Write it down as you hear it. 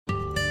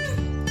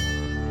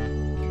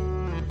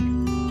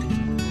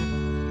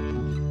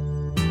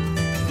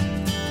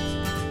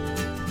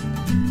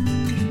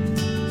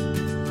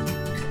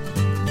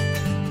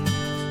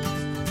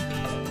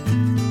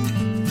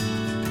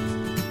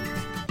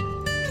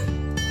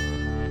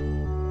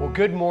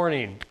Good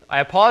morning.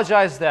 I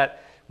apologize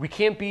that we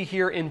can't be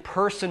here in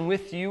person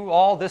with you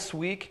all this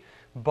week,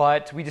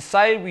 but we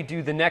decided we'd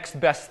do the next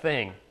best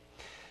thing.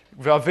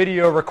 A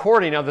video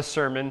recording of the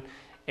sermon,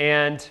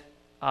 and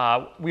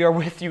we are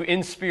with you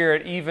in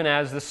spirit even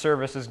as the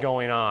service is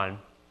going on.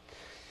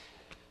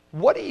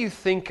 What do you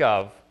think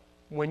of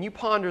when you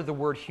ponder the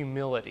word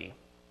humility?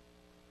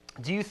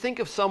 Do you think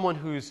of someone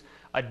who's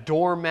a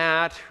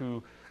doormat,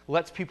 who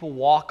lets people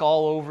walk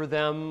all over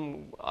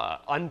them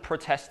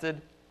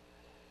unprotested?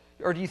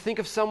 Or do you think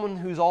of someone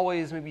who's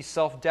always maybe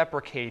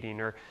self-deprecating,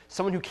 or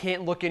someone who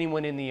can't look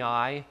anyone in the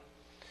eye?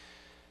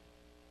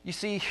 You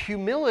see,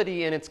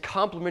 humility and its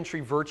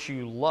complementary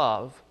virtue,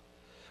 love,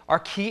 are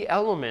key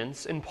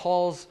elements in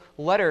Paul's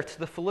letter to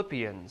the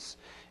Philippians.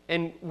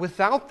 And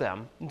without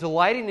them,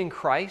 delighting in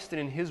Christ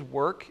and in His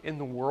work in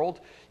the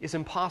world is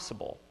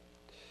impossible.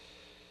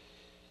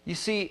 You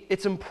see,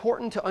 it's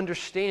important to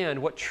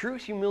understand what true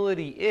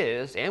humility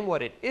is and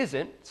what it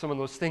isn't, some of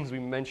those things we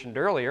mentioned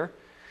earlier,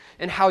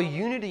 and how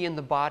unity in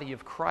the body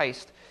of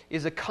Christ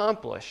is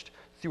accomplished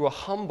through a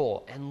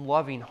humble and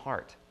loving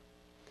heart.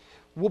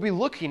 We'll be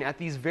looking at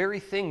these very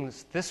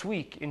things this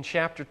week in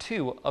chapter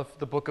 2 of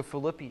the book of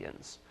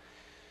Philippians.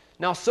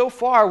 Now, so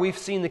far, we've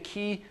seen the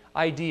key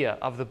idea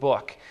of the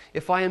book.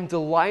 If I am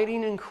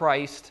delighting in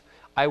Christ,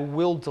 I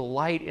will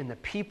delight in the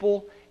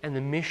people and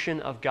the mission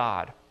of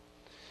God.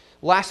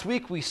 Last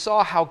week, we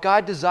saw how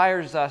God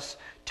desires us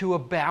to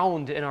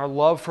abound in our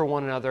love for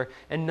one another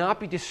and not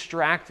be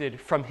distracted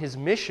from His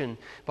mission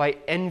by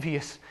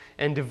envious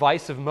and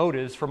divisive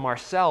motives from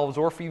ourselves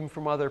or even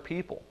from other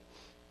people.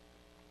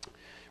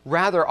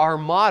 Rather, our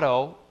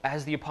motto,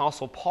 as the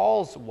Apostle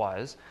Paul's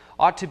was,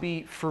 ought to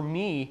be, for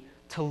me,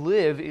 to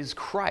live is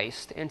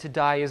Christ and to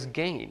die is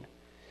gain.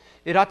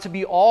 It ought to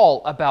be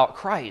all about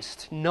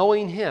Christ,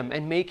 knowing Him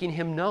and making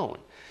Him known.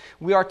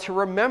 We are to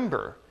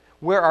remember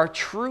where our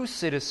true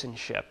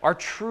citizenship, our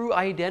true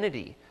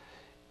identity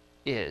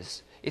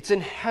is. It's in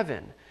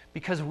heaven,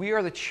 because we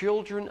are the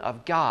children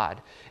of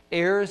God,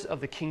 heirs of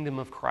the kingdom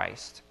of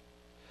Christ.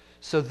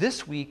 So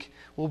this week,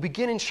 we'll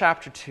begin in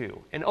chapter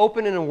 2 and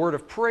open in a word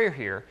of prayer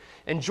here,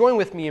 and join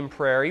with me in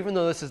prayer, even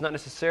though this is not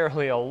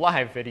necessarily a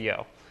live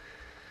video.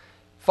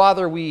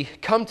 Father, we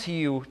come to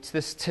you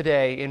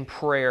today in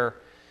prayer,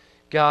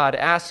 God,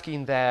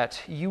 asking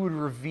that you would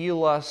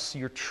reveal us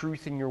your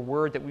truth in your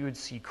word, that we would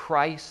see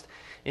Christ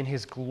in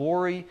His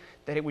glory,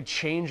 that it would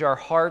change our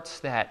hearts,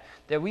 that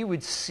we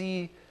would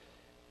see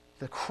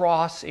the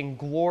cross and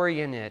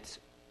glory in it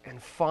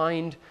and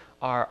find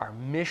our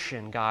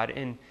mission, God,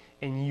 in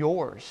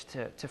yours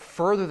to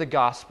further the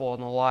gospel in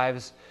the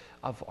lives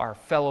of our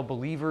fellow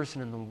believers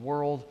and in the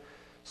world.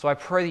 So I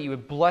pray that you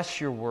would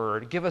bless your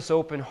word, give us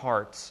open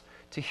hearts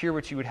to hear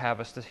what you would have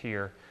us to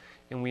hear.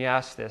 And we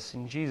ask this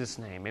in Jesus'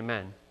 name,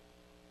 amen.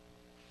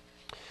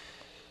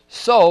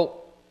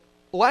 So,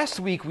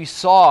 last week we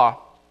saw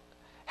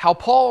how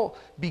Paul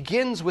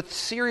begins with a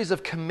series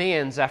of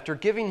commands after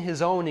giving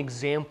his own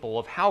example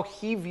of how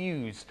he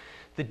views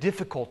the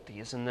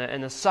difficulties and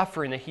the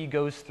suffering that he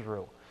goes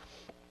through.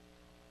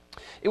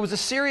 It was a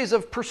series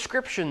of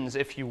prescriptions,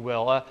 if you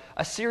will,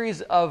 a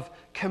series of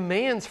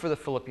commands for the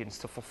Philippians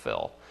to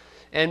fulfill.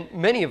 And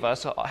many of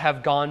us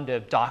have gone to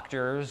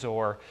doctors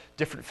or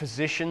different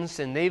physicians,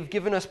 and they've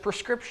given us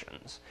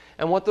prescriptions.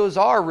 And what those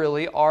are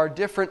really are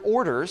different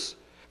orders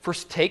for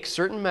take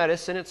certain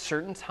medicine at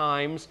certain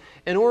times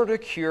in order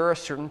to cure a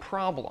certain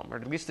problem, or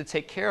at least to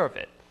take care of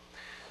it.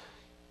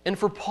 And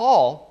for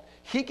Paul,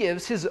 he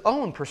gives his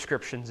own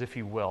prescriptions, if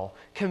you will,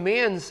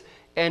 commands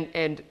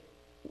and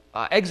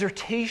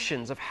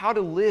exhortations of how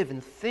to live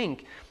and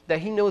think that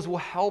he knows will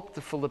help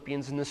the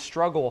Philippians in the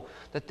struggle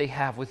that they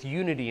have with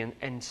unity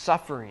and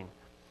suffering.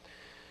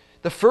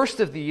 The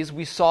first of these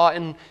we saw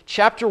in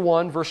chapter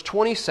 1, verse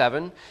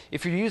 27.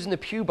 If you're using the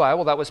Pew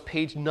Bible, that was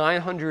page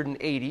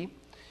 980.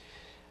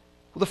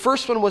 The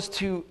first one was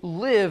to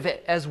live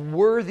as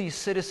worthy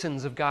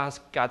citizens of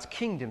God's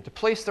kingdom, to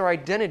place their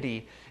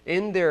identity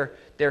in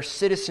their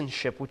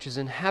citizenship, which is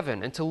in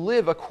heaven, and to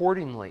live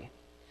accordingly.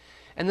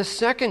 And the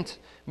second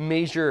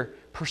major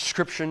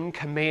prescription,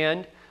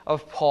 command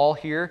of Paul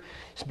here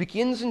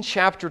begins in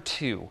chapter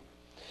 2.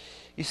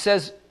 He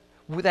says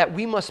that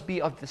we must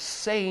be of the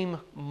same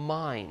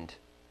mind.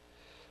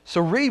 So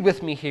read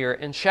with me here,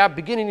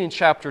 beginning in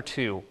chapter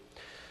 2.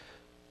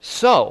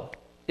 So,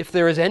 if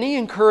there is any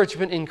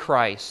encouragement in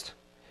Christ,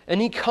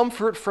 any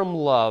comfort from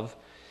love,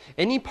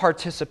 any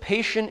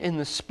participation in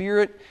the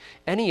Spirit,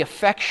 any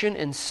affection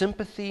and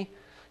sympathy,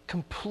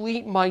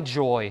 complete my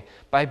joy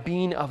by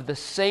being of the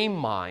same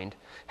mind,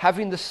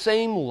 having the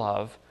same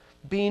love,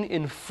 being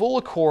in full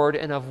accord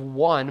and of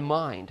one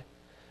mind.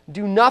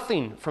 Do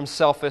nothing from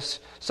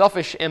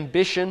selfish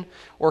ambition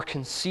or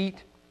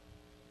conceit,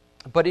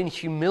 but in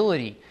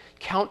humility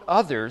count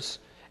others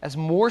as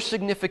more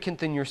significant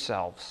than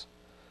yourselves.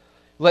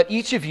 Let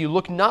each of you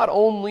look not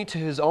only to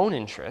his own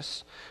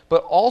interests,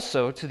 but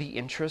also to the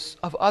interests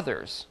of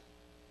others.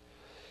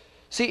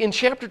 See, in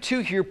chapter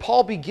 2 here,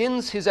 Paul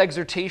begins his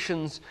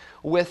exhortations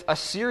with a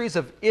series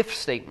of if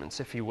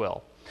statements, if you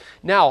will.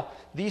 Now,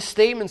 these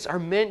statements are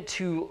meant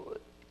to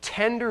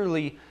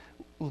tenderly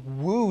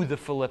woo the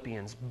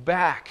Philippians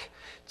back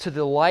to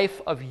the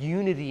life of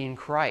unity in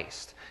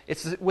Christ.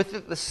 It's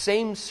with the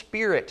same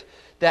Spirit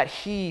that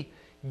he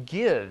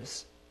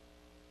gives,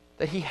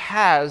 that he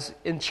has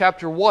in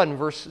chapter 1,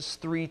 verses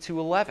 3 to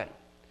 11.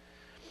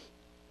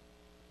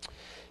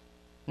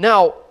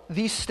 Now,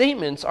 these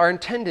statements are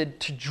intended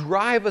to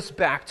drive us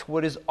back to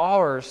what is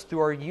ours through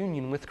our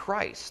union with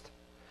Christ.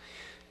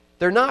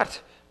 They're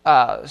not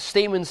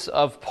statements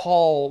of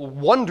Paul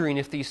wondering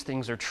if these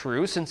things are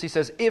true, since he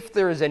says, if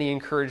there is any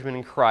encouragement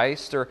in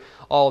Christ, or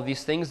all of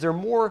these things. They're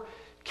more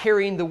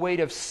carrying the weight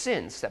of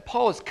sense, that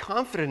Paul is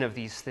confident of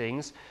these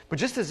things, but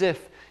just as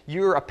if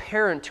you're a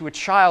parent to a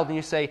child and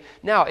you say,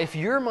 now, if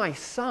you're my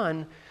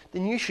son,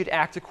 then you should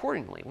act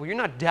accordingly. Well, you're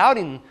not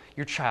doubting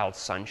your child's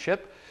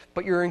sonship,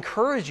 but you're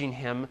encouraging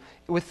him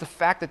with the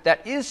fact that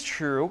that is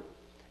true,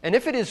 and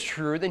if it is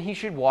true, then he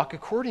should walk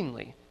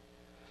accordingly.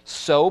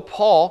 So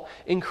Paul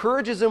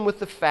encourages them with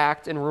the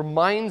fact and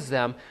reminds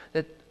them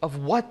of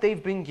what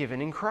they've been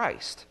given in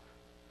Christ.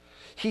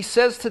 He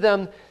says to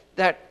them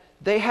that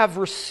they have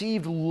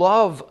received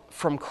love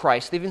from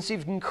Christ. They've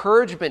received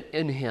encouragement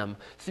in him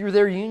through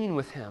their union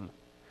with him.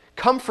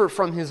 Comfort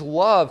from his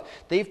love.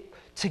 They've,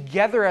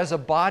 together as a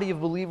body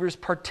of believers,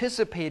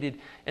 participated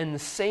in the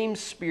same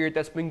Spirit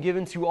that's been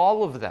given to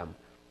all of them.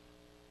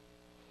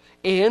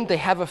 And they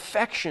have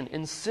affection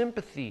and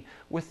sympathy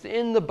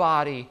within the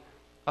body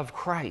of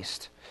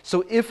Christ.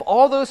 So if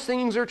all those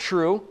things are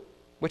true,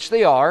 which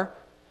they are,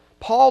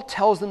 Paul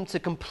tells them to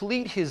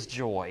complete his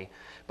joy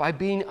by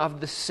being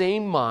of the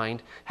same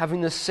mind,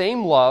 having the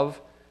same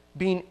love,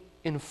 being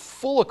in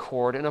full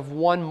accord and of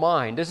one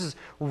mind. This is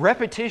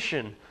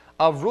repetition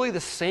of really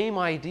the same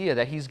idea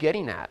that he's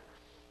getting at.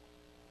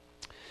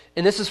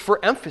 And this is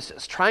for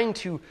emphasis, trying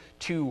to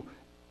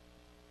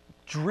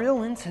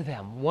drill into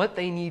them what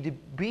they need to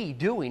be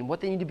doing,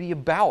 what they need to be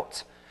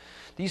about.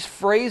 These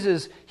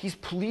phrases, he's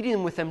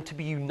pleading with them to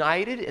be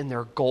united in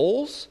their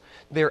goals,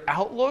 their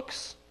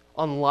outlooks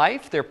on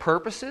life, their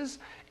purposes,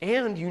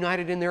 and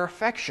united in their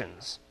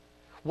affections.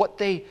 What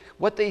they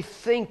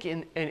think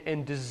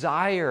and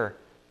desire.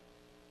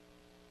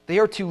 They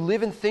are to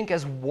live and think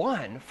as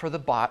one for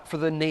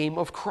the name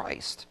of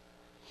Christ.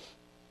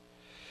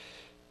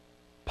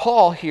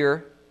 Paul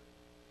here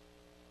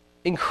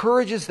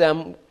encourages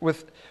them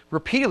with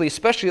repeatedly,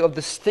 especially of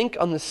this think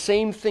on the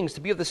same things,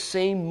 to be of the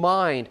same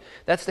mind.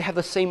 That's to have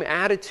the same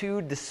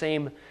attitude, the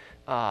same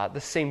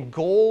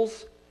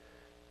goals,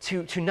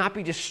 to not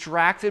be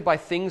distracted by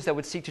things that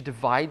would seek to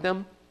divide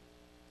them.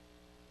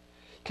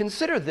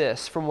 Consider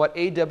this from what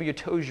A.W.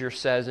 Tozier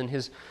says in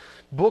his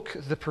book,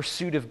 The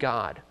Pursuit of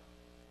God.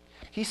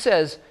 He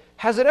says,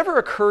 has it ever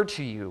occurred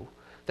to you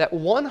that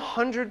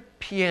 100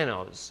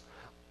 pianos,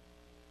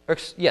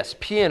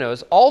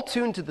 all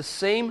tuned to the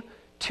same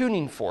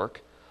tuning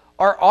fork,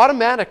 are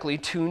automatically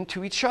tuned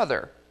to each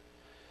other?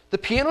 The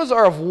pianos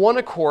are of one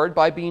accord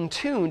by being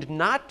tuned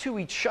not to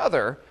each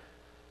other,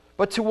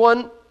 but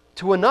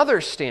to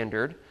another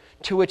standard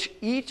to which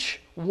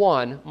each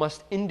one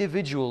must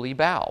individually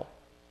bow.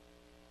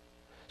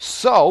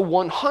 So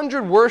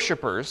 100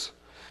 worshipers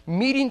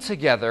meeting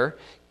together,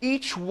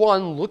 each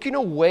one looking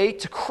away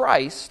to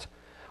Christ,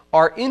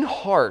 are in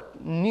heart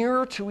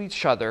nearer to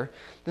each other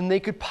than they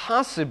could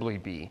possibly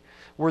be,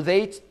 were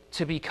they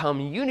to become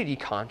unity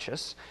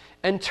conscious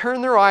and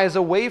turn their eyes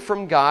away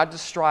from God to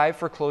strive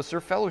for closer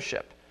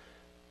fellowship.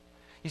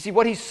 You see,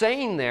 what he's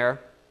saying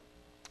there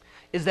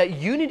is that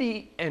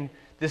unity and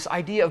this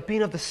idea of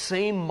being of the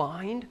same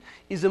mind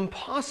is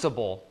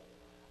impossible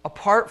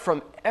apart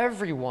from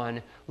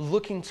everyone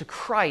looking to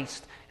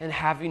Christ and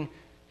having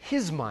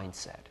his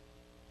mindset.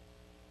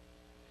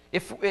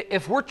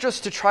 If we're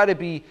just to try to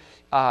be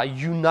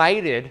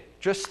united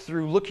just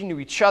through looking to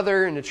each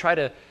other and to try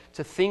to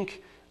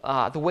think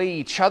the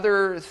way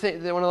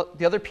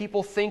the other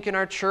people think in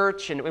our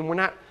church, and we're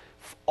not,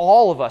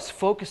 all of us,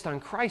 focused on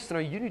Christ, then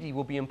our unity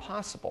will be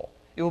impossible.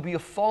 It will be a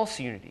false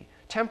unity,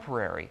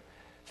 temporary,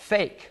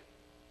 fake.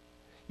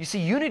 You see,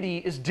 unity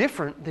is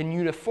different than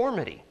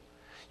uniformity.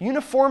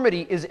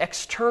 Uniformity is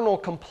external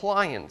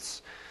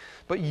compliance,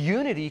 but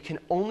unity can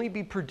only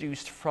be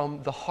produced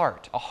from the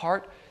heart, a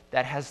heart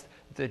that has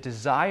the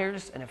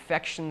desires and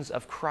affections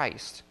of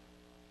Christ.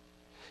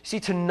 See,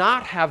 to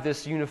not have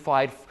this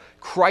unified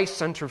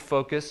Christ-centered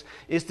focus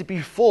is to be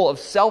full of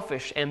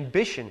selfish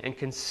ambition and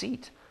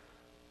conceit.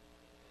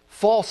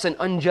 False and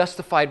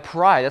unjustified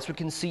pride. That's what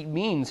conceit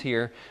means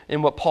here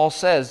in what Paul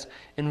says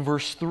in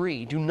verse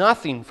 3. Do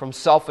nothing from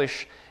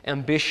selfish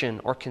ambition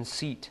or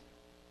conceit.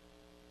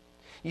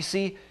 You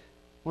see,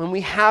 when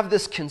we have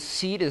this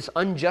conceit, this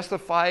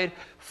unjustified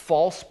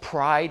false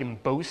pride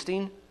and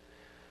boasting,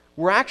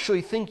 we're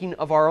actually thinking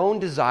of our own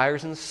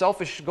desires and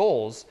selfish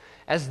goals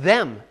as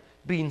them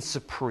being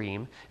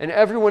supreme, and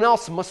everyone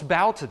else must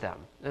bow to them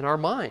in our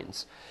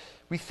minds.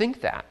 We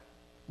think that.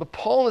 But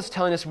Paul is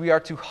telling us we are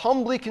to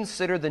humbly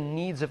consider the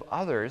needs of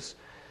others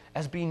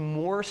as being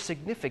more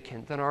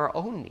significant than our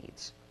own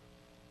needs.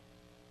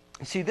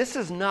 You see, this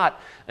is not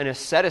an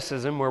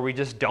asceticism where we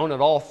just don't at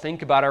all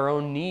think about our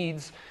own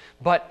needs,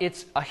 but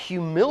it's a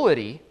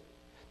humility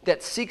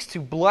that seeks to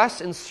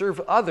bless and serve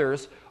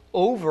others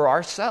over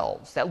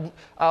ourselves. That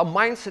a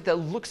mindset that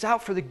looks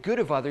out for the good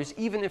of others,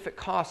 even if it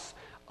costs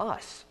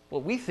us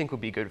what we think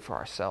would be good for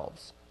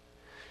ourselves.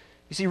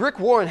 You see, Rick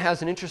Warren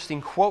has an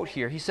interesting quote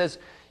here. He says,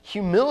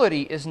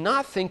 humility is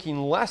not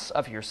thinking less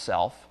of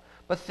yourself,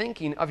 but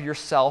thinking of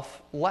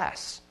yourself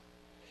less.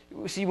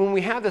 You see, when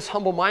we have this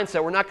humble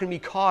mindset, we're not going to be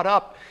caught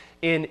up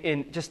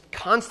in just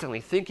constantly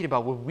thinking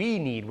about what we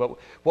need, what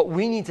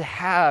we need to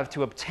have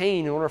to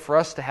obtain in order for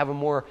us to have a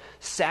more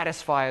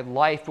satisfied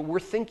life. But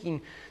we're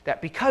thinking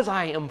that because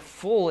I am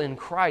full in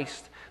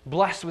Christ,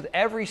 blessed with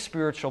every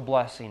spiritual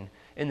blessing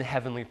in the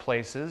heavenly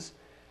places,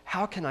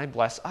 how can I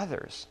bless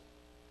others?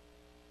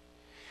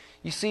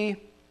 You see,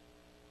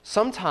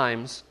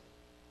 sometimes,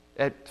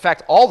 in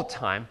fact, all the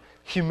time,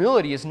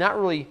 humility is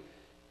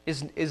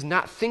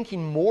not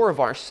thinking more of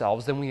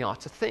ourselves than we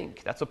ought to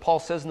think. That's what Paul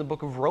says in the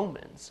book of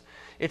Romans.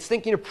 It's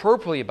thinking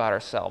appropriately about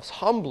ourselves,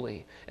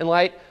 humbly, in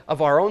light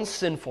of our own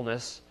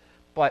sinfulness,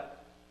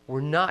 but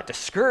we're not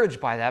discouraged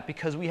by that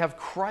because we have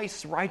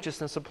Christ's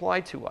righteousness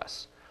applied to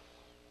us.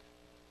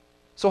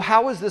 So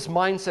how is this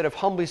mindset of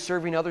humbly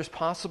serving others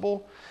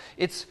possible?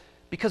 It's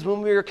because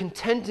when we are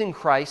content in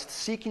Christ,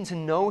 seeking to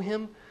know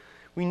Him,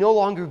 we no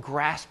longer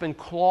grasp and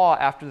claw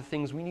after the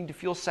things we need to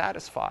feel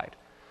satisfied.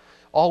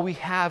 All we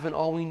have and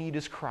all we need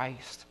is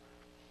Christ.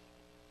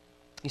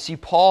 You see,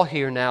 Paul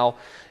here now,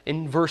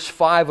 in verse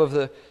 5 of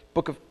the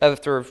book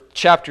of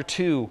chapter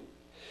 2,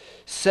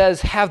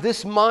 says, have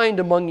this mind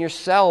among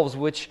yourselves,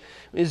 which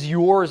is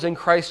yours in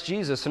Christ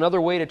Jesus.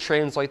 Another way to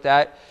translate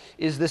that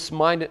is this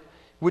mind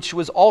which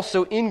was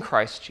also in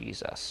Christ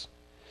Jesus.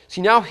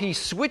 See, now he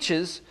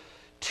switches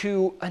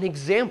to an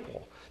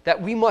example that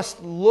we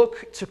must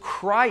look to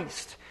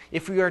Christ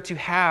if we are to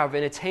have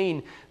and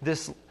attain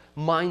this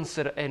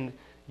mindset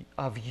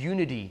of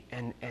unity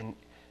and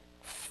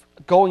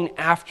going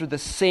after the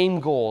same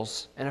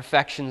goals and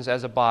affections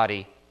as a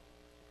body.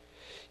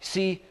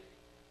 See,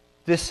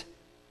 this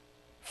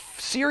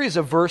series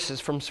of verses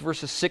from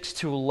verses 6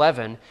 to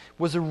 11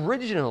 was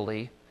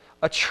originally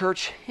a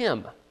church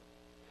hymn.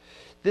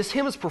 This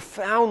hymn is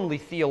profoundly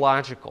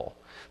theological.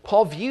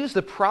 Paul views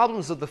the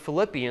problems of the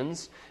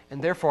Philippians,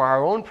 and therefore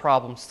our own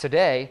problems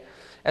today,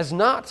 as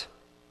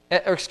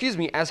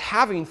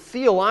having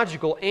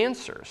theological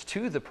answers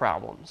to the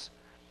problems.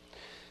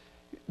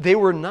 They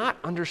were not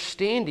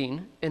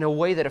understanding in a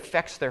way that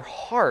affects their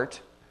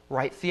heart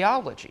right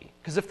theology.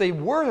 Because if they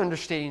were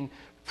understanding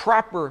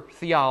proper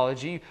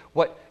theology,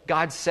 what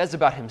God says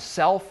about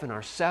Himself and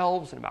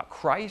ourselves and about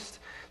Christ,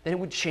 then it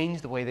would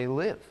change the way they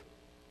live.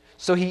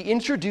 So he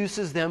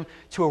introduces them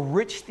to a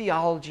rich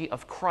theology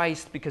of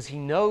Christ because he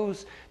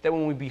knows that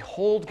when we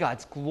behold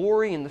God's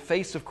glory in the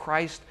face of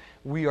Christ,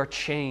 we are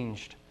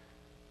changed.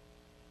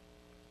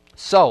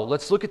 So,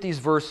 let's look at these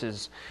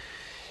verses.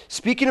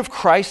 Speaking of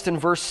Christ in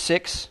verse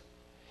 6,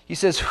 he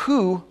says,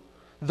 who,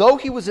 though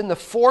he was in the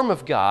form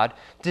of God,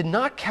 did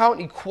not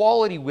count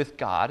equality with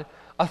God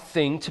a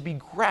thing to be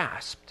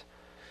grasped,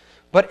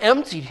 but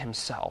emptied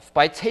himself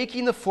by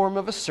taking the form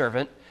of a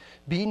servant,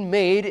 being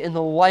made in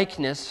the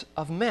likeness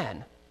of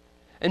men.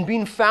 And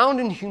being found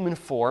in human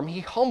form,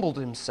 he humbled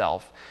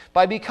himself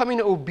by becoming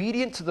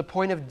obedient to the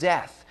point of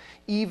death,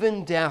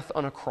 even death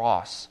on a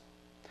cross.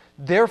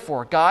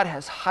 Therefore, God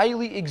has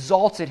highly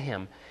exalted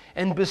him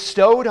and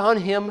bestowed on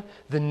him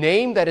the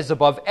name that is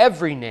above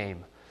every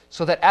name,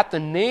 so that at the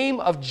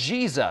name of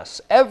Jesus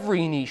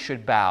every knee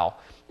should bow,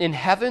 in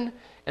heaven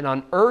and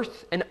on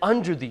earth and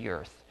under the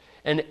earth,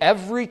 and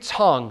every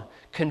tongue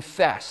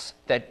confess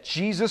that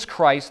Jesus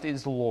Christ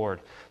is Lord,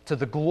 to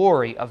the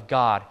glory of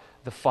God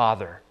the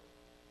Father.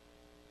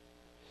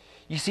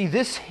 You see,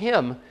 this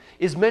hymn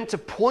is meant to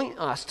point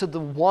us to the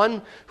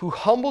one who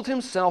humbled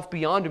himself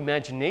beyond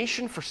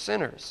imagination for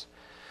sinners,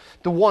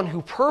 the one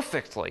who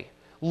perfectly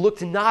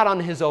looked not on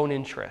his own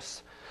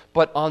interests,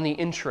 but on the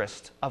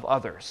interest of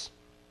others.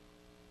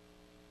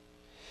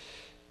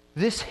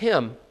 This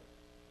hymn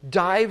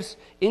dives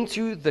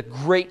into the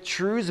great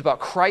truths about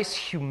Christ's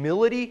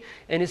humility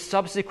and his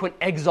subsequent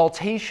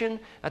exaltation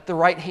at the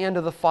right hand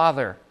of the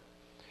Father.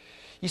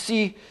 You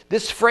see,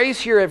 this phrase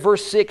here at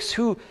verse 6,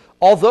 who,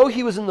 although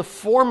he was in the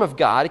form of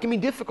God, it can be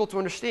difficult to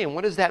understand.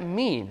 What does that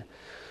mean?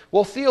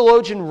 Well,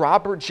 theologian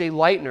Robert J.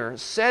 Lightner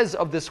says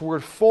of this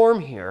word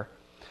form here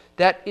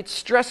that it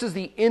stresses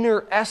the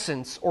inner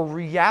essence or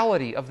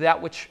reality of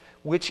that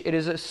which it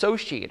is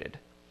associated.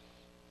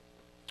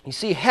 You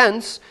see,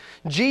 hence,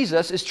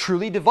 Jesus is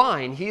truly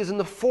divine. He is in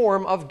the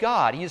form of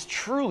God. He is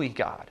truly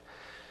God.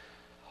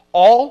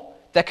 All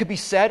that could be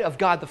said of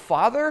God the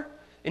Father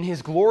in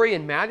His glory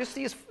and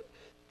majesty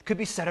could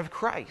be said of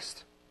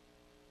Christ.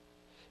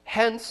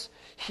 Hence,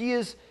 He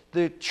is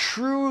the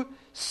true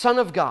Son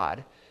of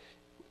God.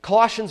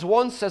 Colossians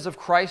 1 says of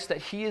Christ that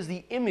He is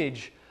the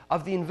image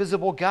of the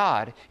invisible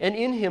God, and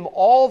in Him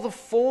all the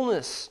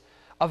fullness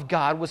of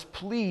God was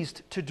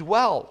pleased to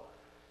dwell.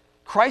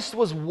 Christ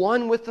was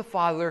one with the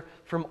Father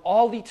from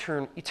all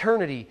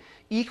eternity,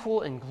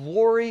 equal in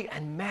glory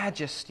and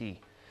majesty.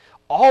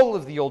 All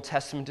of the Old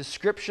Testament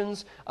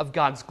descriptions of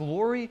God's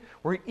glory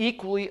were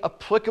equally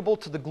applicable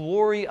to the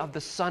glory of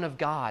the Son of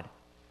God.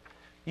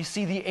 You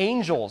see, the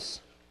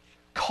angels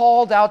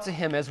called out to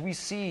him, as we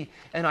see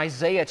in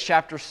Isaiah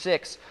chapter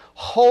 6,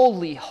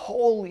 "Holy,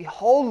 holy,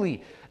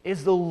 holy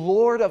is the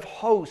Lord of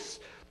hosts.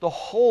 The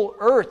whole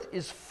earth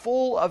is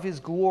full of his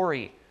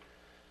glory."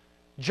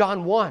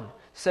 John 1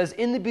 says,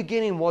 "In the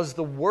beginning was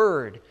the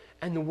Word,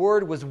 and the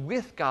Word was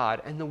with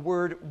God, and the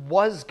Word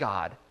was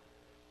God."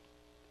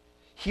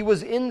 He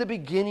was in the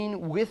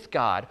beginning with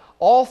God.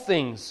 All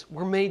things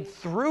were made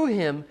through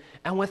him,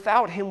 and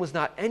without him was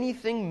not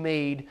anything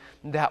made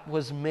that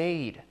was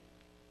made.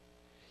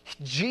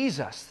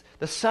 Jesus,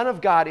 the Son of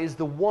God, is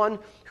the one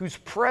whose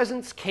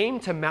presence came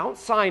to Mount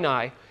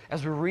Sinai,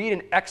 as we read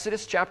in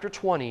Exodus chapter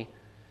 20,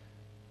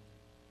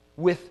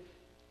 with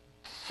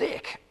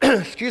thick,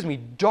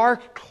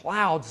 dark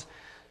clouds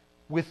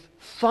with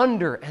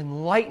thunder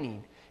and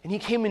lightning. And he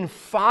came in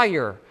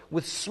fire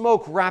with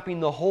smoke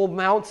wrapping the whole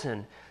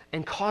mountain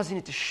and causing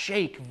it to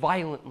shake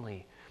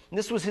violently. And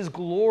this was his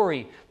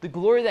glory, the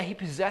glory that he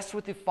possessed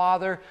with the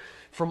Father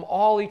from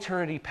all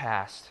eternity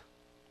past.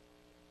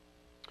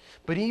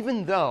 But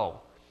even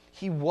though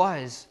he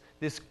was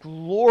this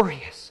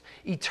glorious,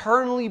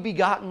 eternally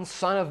begotten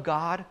Son of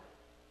God,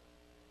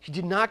 he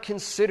did not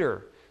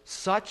consider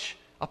such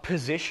a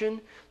position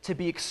to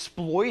be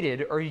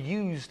exploited or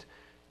used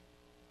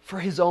for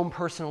his own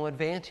personal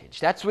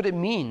advantage. That's what it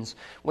means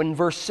when in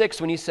verse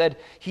 6, when he said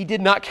he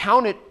did not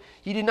count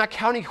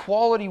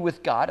equality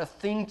with God a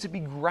thing to be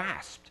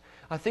grasped,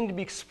 a thing to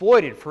be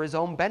exploited for his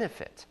own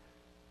benefit.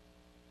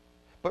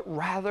 But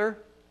rather,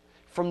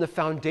 from the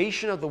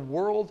foundation of the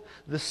world,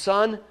 the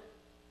Son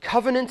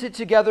covenanted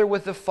together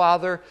with the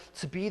Father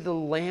to be the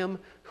Lamb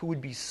who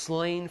would be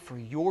slain for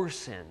your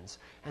sins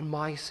and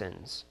my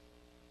sins.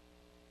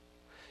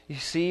 You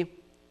see,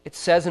 it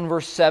says in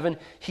verse 7,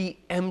 he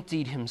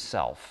emptied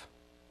himself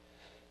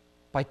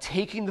by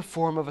taking the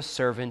form of a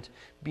servant,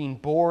 being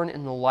born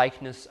in the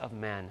likeness of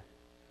men.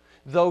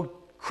 Though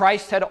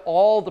Christ had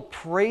all the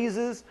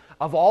praises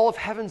of all of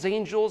heaven's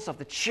angels, of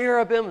the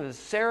cherubim, of the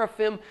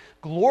seraphim,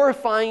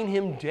 glorifying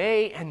him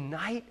day and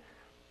night,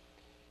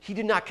 he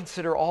did not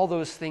consider all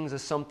those things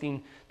as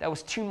something that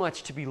was too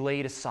much to be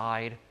laid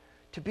aside,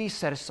 to be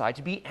set aside,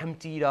 to be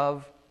emptied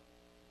of.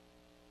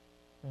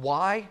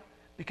 Why?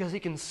 Because he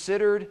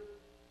considered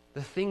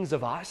the things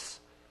of us,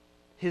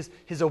 his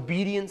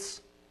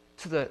obedience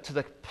to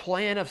the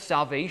plan of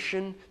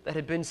salvation that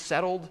had been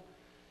settled.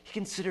 He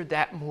considered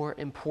that more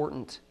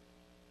important.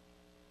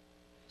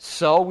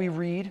 So we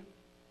read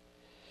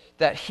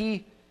that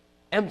he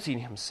emptied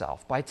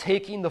himself by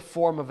taking the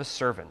form of a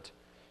servant.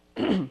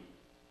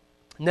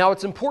 Now,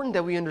 it's important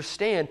that we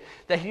understand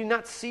that he did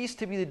not cease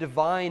to be the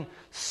divine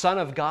Son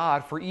of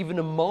God for even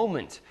a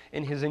moment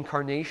in his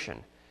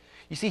incarnation.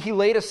 You see, he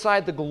laid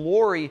aside the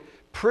glory,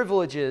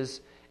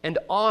 privileges, and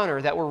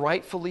honor that were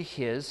rightfully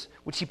his,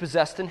 which he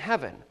possessed in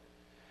heaven.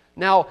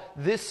 Now,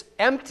 this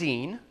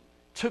emptying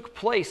took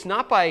place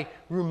not by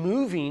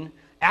removing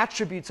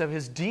attributes of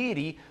his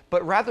deity,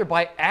 but rather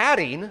by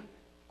adding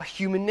a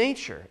human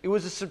nature. It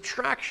was a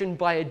subtraction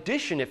by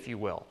addition, if you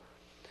will.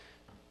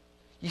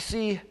 You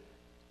see,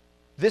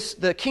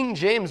 the King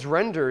James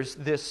renders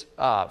this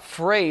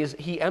phrase,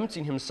 he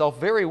emptied himself,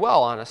 very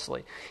well,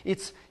 honestly.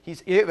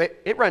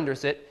 It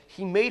renders it,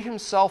 he made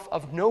himself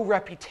of no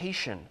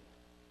reputation.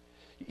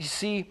 You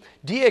see,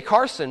 D.A.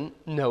 Carson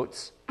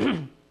notes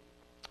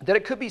that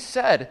it could be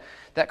said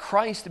that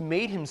Christ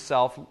made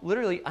himself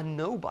literally a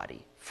nobody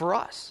for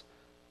us.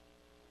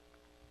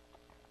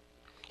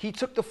 He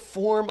took the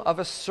form of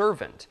a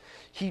servant.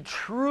 He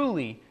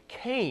truly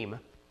came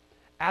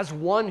as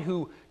one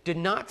who did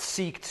not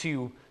seek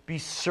to be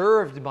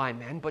served by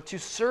men, but to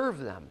serve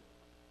them.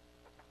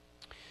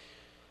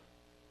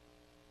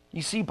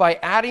 You see, by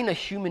adding a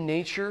human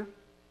nature,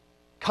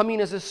 coming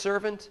as a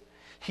servant,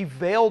 he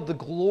veiled the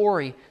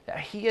glory that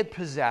he had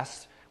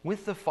possessed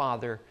with the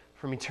Father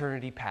from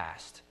eternity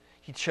past.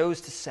 He chose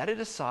to set it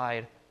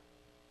aside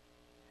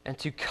and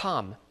to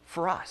come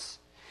for us.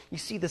 You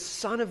see, the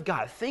Son of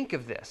God, think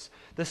of this.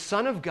 The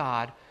Son of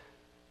God,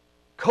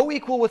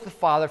 co-equal with the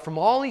Father from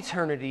all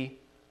eternity,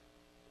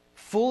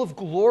 full of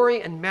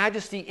glory and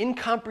majesty,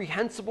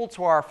 incomprehensible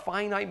to our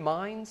finite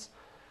minds,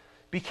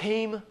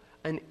 became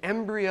an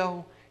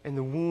embryo in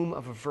the womb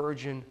of a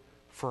virgin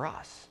for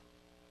us,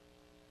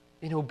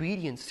 in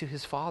obedience to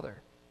his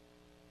Father.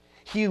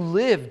 He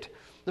lived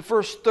the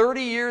first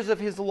 30 years of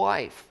his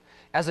life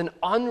as an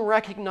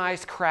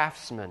unrecognized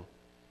craftsman.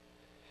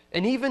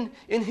 And even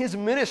in his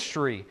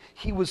ministry,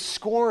 he was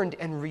scorned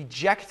and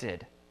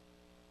rejected.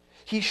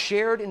 He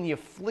shared in the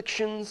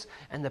afflictions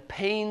and the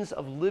pains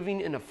of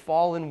living in a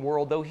fallen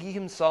world, though he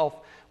himself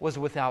was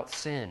without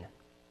sin.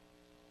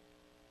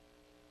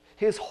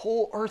 His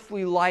whole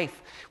earthly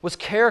life was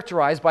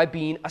characterized by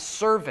being a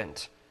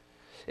servant.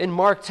 In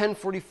Mark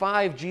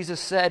 10:45, Jesus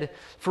said,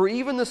 "For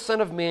even the Son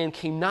of Man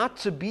came not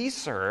to be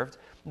served,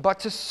 but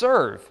to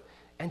serve,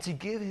 and to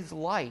give his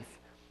life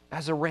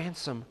as a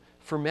ransom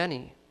for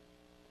many.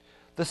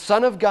 The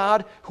Son of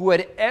God, who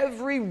had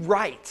every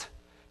right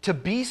to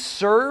be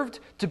served,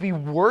 to be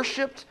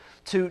worshiped,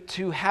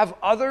 to have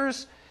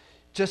others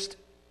just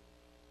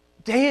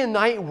day and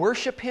night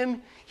worship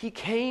him, he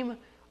came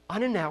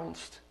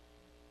unannounced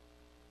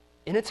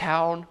in a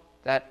town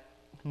that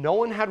no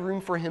one had room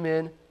for him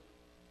in.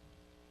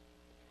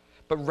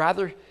 But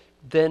rather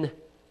than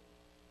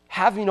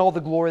having all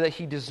the glory that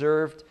he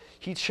deserved,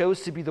 he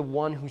chose to be the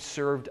one who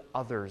served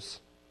others.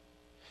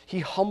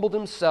 He humbled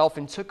himself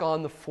and took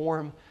on the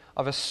form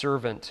of a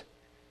servant.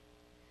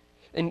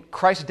 And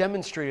Christ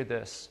demonstrated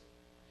this.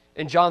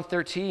 In John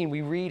 13,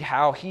 we read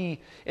how he,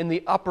 in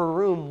the upper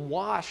room,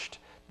 washed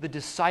the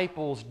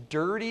disciples'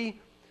 dirty,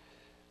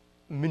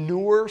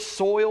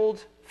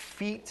 manure-soiled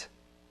feet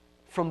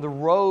from the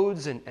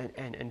roads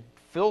and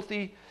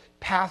filthy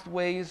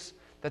pathways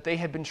that they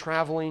had been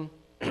traveling.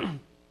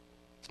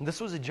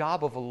 This was a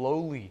job of a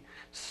lowly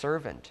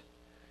servant.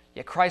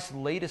 Yet Christ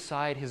laid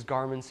aside his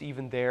garments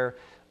even there,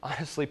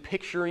 honestly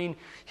picturing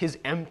his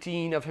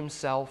emptying of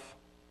himself.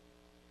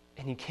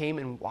 And he came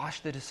and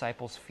washed the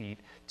disciples' feet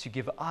to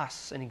give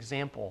us an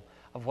example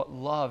of what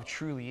love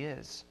truly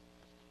is.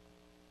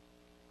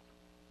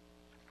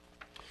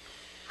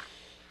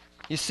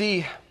 You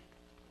see,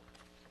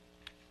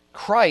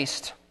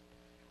 Christ,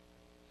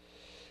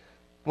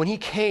 when he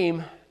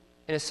came,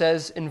 and it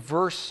says in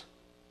verse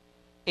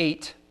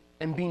 8,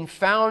 and being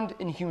found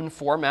in human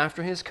form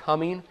after his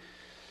coming,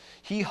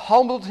 he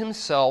humbled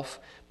himself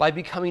by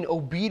becoming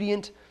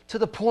obedient to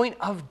the point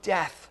of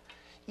death,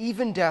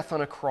 even death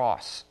on a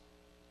cross.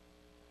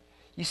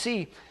 You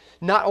see,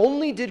 not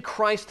only did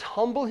Christ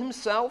humble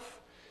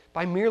himself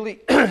by merely,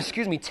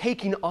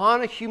 taking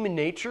on a human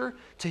nature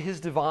to his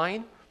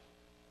divine,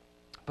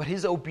 but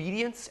his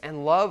obedience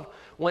and love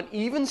went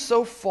even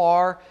so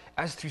far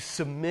as to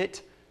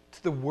submit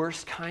to the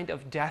worst kind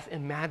of death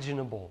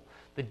imaginable,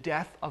 the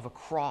death of a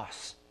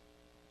cross.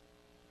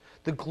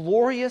 The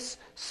glorious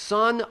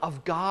Son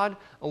of God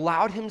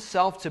allowed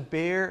himself to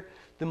bear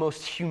the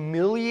most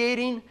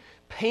humiliating,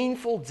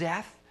 painful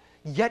death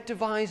yet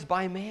devised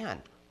by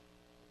man.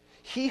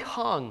 He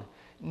hung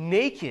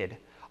naked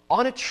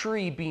on a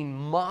tree, being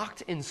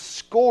mocked and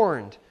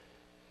scorned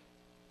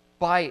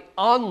by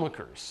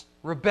onlookers,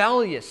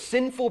 rebellious,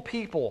 sinful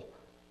people,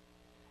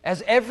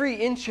 as every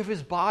inch of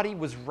his body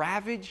was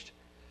ravaged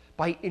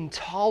by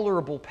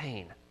intolerable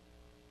pain.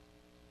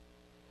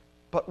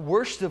 But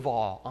worst of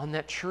all, on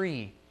that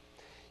tree,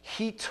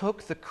 he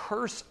took the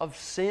curse of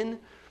sin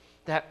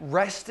that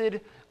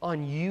rested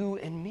on you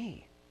and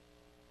me.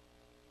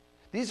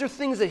 These are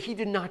things that he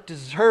did not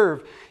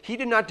deserve. He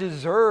did not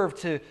deserve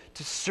to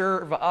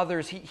serve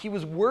others. He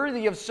was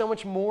worthy of so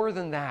much more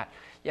than that.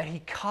 Yet he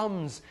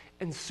comes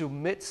and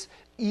submits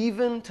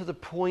even to the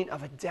point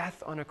of a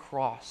death on a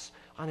cross,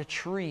 on a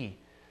tree,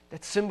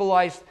 that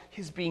symbolized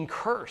his being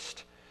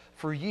cursed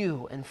for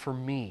you and for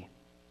me.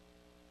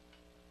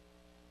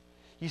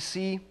 You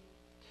see,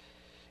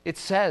 it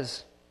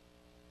says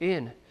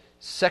in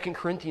 2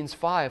 Corinthians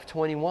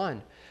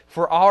 5:21,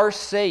 for our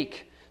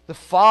sake, the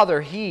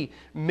Father, he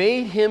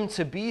made him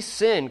to be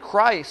sin,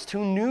 Christ,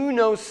 who knew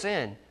no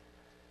sin,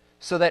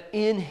 so that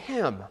in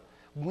him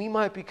we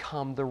might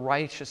become the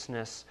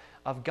righteousness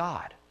of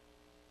God.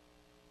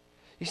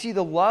 You see,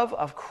 the love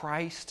of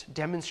Christ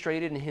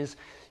demonstrated in his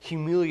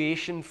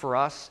humiliation for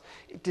us,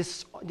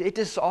 it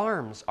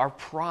disarms our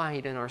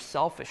pride and our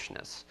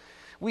selfishness.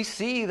 We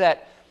see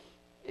that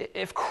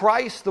if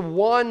Christ, the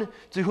one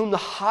to whom the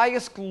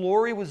highest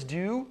glory was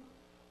due,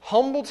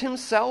 humbled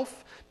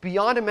himself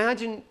beyond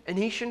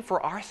imagination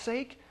for our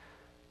sake,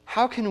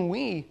 how can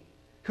we,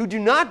 who do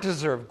not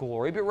deserve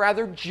glory, but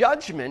rather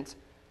judgment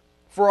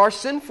for our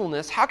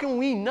sinfulness, how can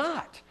we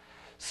not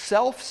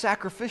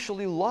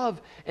self-sacrificially love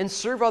and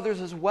serve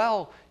others as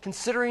well,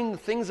 considering the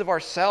things of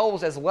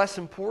ourselves as less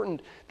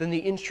important than the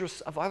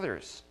interests of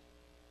others?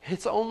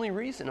 It's only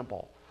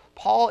reasonable.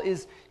 Paul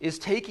is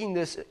taking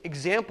this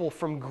example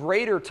from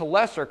greater to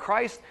lesser.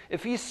 Christ,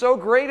 if he's so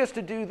great as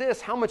to do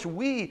this, how much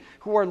we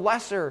who are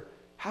lesser,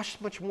 how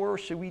much more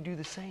should we do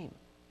the same?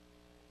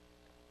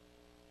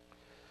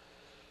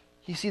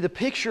 You see, the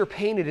picture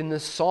painted in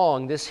this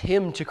song, this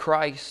hymn to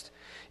Christ,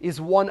 is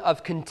one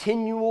of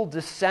continual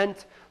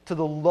descent to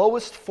the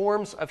lowest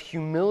forms of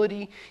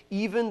humility,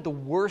 even the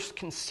worst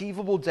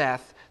conceivable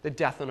death, the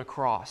death on a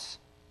cross.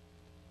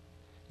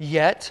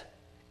 Yet,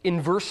 in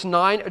verse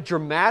 9, a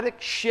dramatic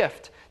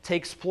shift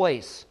takes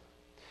place.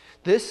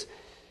 This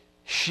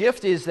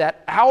shift is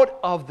that out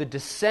of the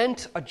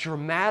descent, a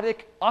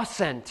dramatic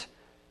ascent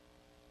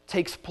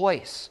takes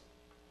place.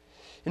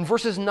 In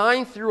verses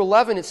 9 through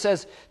 11, it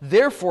says,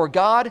 therefore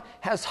God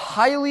has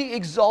highly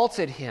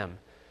exalted him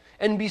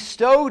and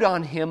bestowed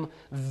on him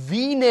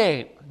the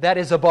name that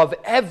is above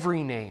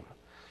every name,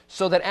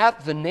 so that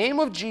at the name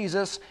of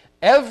Jesus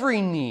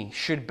every knee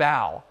should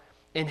bow,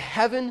 in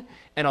heaven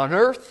and on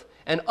earth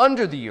and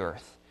under the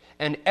earth,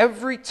 and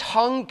every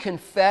tongue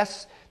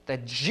confess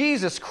that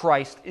Jesus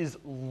Christ is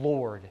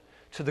Lord,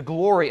 to the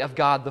glory of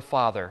God the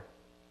Father.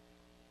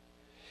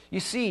 You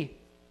see,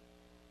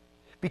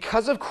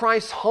 Because of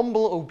Christ's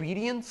humble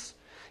obedience,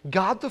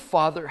 God the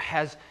Father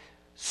has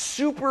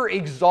super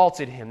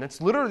exalted him.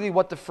 That's literally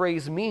what the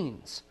phrase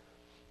means.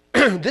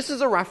 This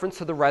is a reference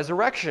to the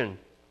resurrection.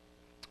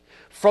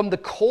 From the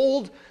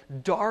cold,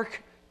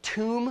 dark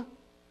tomb,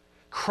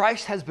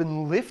 Christ has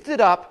been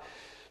lifted up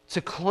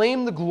to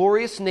claim the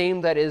glorious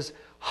name that is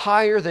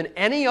higher than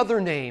any other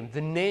name,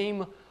 the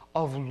name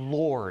of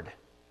Lord.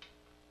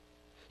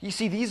 You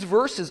see, these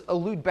verses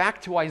allude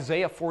back to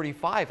Isaiah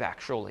 45,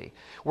 actually,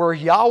 where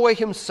Yahweh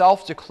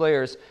himself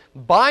declares,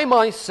 "By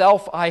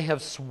myself I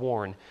have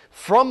sworn,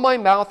 from my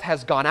mouth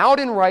has gone out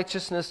in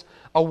righteousness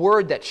a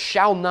word that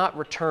shall not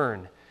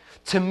return.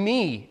 To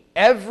me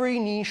every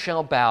knee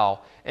shall bow,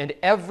 and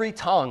every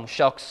tongue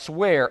shall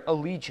swear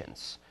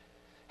allegiance."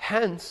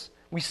 Hence,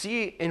 we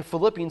see in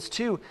Philippians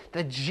 2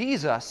 that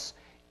Jesus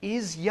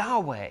is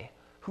Yahweh,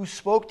 who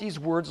spoke these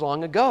words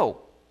long ago.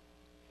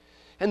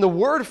 And the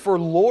word for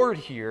Lord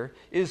here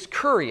is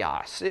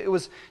kurios. It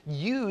was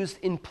used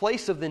in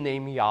place of the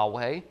name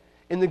Yahweh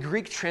in the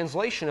Greek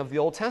translation of the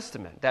Old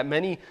Testament that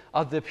many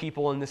of the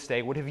people in this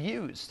day would have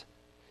used.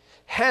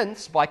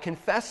 Hence, by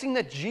confessing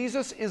that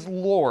Jesus is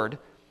Lord,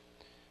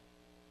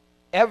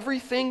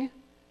 everything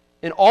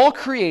in all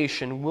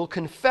creation will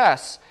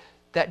confess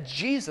that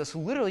Jesus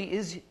literally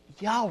is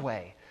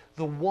Yahweh,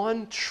 the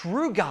one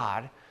true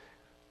God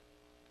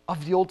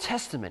of the Old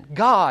Testament.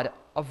 God,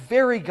 a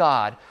very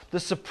God, the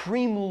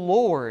supreme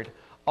Lord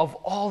of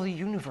all the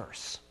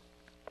universe.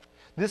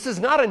 This is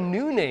not a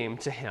new name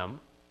to him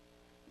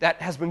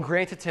that has been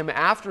granted to him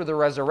after the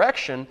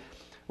resurrection.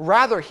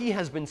 Rather, he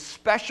has been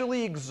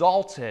specially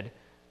exalted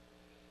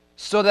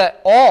so that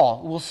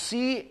all will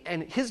see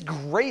and his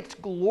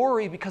great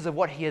glory because of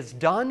what he has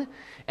done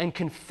and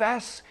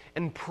confess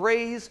and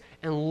praise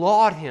and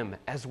laud him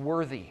as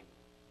worthy.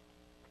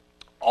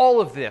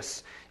 All of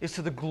this is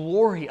to the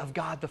glory of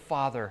God the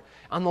Father.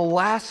 On the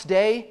last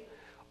day,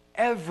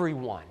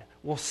 everyone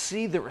will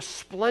see the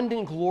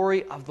resplendent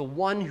glory of the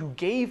one who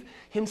gave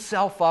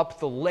himself up,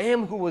 the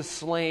Lamb who was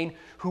slain,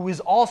 who is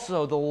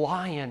also the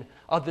Lion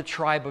of the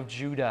tribe of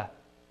Judah.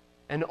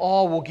 And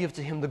all will give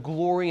to him the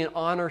glory and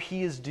honor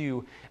he is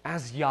due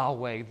as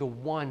Yahweh, the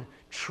one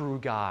true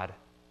God.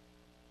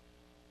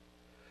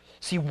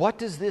 See, what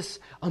does this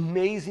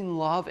amazing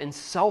love and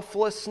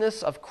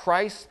selflessness of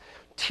Christ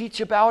teach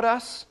about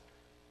us?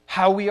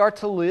 How we are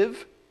to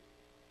live?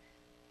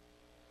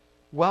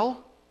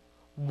 Well,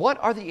 what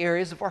are the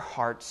areas of our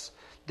hearts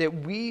that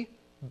we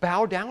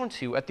bow down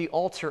to at the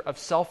altar of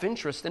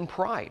self-interest and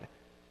pride?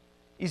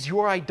 Is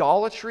your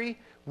idolatry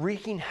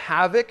wreaking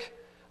havoc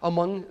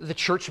among the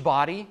church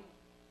body,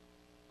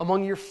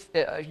 among your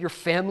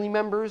family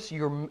members,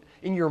 in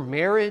your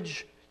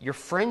marriage, your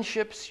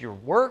friendships, your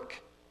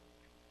work?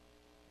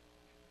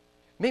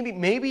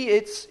 Maybe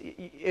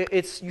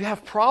it's you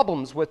have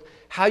problems with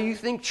how you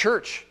think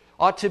church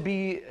ought to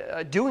be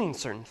doing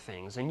certain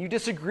things, and you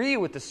disagree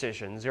with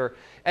decisions,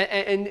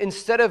 and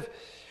instead of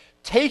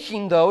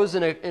taking those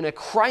in a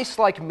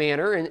Christ-like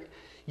manner, and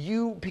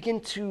you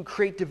begin to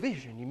create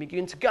division, you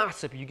begin to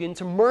gossip, you begin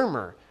to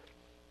murmur.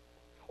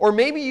 Or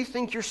maybe you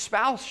think your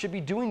spouse should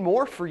be doing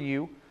more for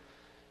you,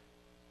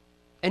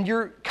 and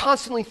you're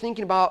constantly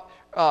thinking about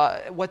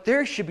what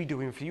they should be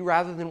doing for you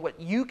rather than what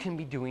you can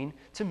be doing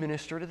to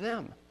minister to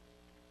them.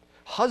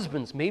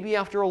 Husbands, maybe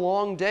after a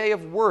long day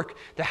of work,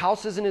 the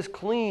house isn't as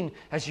clean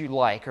as you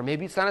like, or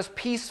maybe it's not as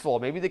peaceful,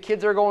 maybe the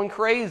kids are going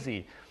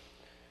crazy.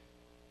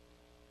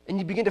 And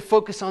you begin to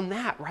focus on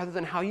that rather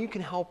than how you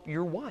can help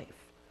your wife.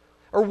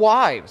 Or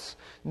wives,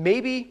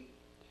 maybe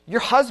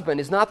your husband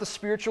is not the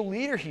spiritual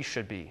leader he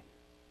should be.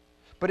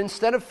 But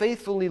instead of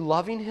faithfully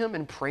loving him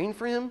and praying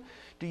for him,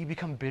 do you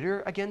become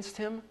bitter against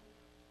him?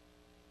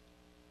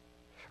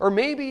 Or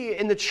maybe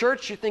in the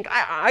church you think,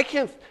 I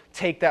can't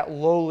take that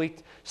lowly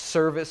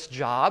service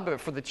job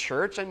for the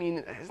church. I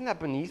mean, isn't that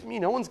beneath me?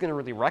 No one's going to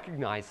really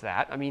recognize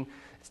that. I mean,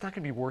 it's not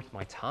going to be worth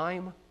my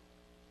time.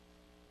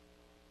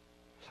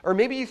 Or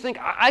maybe you think,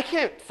 I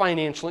can't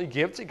financially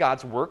give to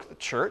God's work, the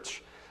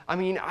church. I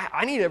mean,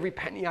 I need every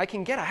penny I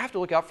can get. I have to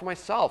look out for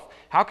myself.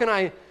 How can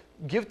I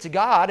give to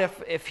God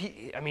if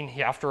he,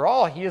 after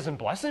all, he isn't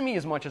blessing me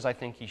as much as I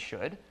think he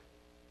should?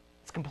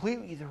 It's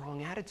completely the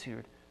wrong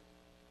attitude.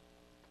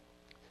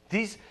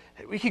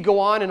 We could go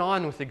on and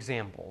on with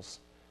examples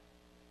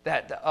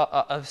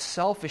of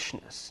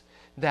selfishness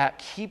that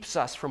keeps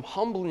us from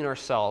humbling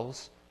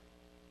ourselves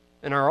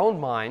in our own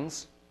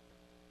minds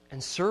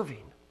and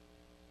serving.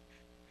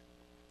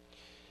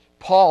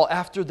 Paul,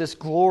 after this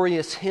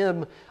glorious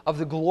hymn of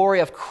the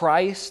glory of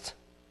Christ,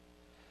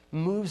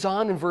 moves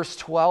on in verse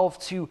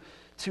 12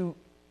 to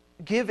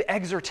give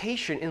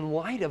exhortation in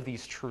light of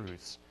these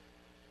truths.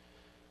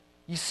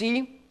 You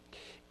see,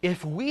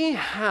 if we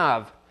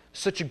have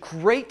such a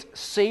great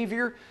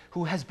Savior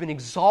who has been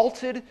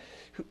exalted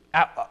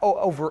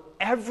over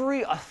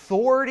every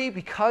authority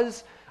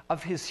because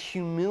of his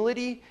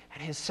humility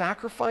and his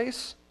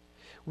sacrifice,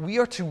 we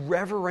are to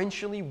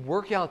reverentially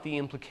work out the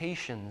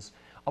implications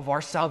of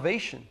our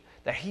salvation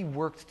that he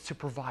worked to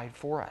provide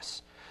for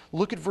us.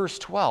 Look at verse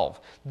 12.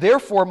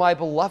 Therefore, my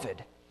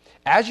beloved,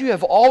 As you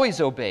have always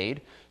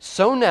obeyed,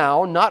 so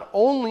now, not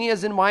only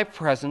as in my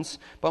presence,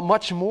 but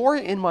much more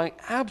in my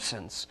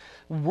absence,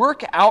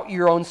 work out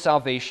your own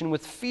salvation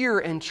with fear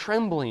and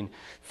trembling,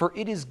 for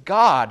it is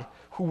God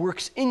who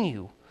works in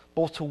you,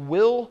 both to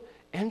will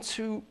and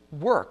to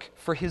work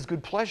for his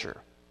good pleasure.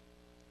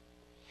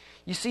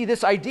 You see,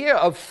 this idea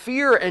of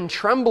fear and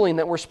trembling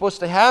that we're supposed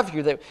to have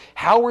here, that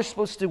how we're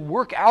supposed to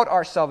work out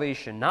our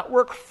salvation, not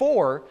work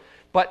for,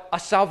 but a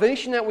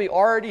salvation that we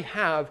already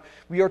have,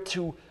 we are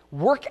to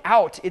work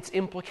out its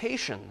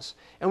implications.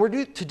 And we're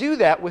to do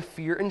that with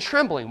fear and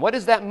trembling. What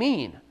does that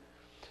mean?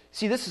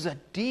 See, this is a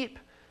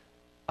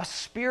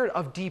spirit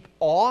of deep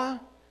awe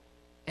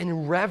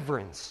and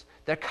reverence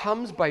that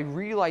comes by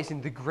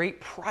realizing the great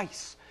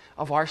price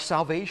of our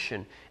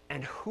salvation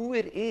and who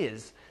it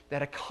is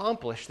that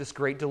accomplished this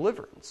great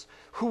deliverance,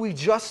 who we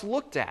just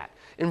looked at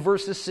in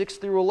verses 6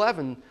 through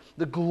 11,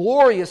 the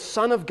glorious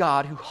Son of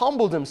God who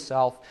humbled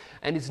himself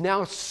and is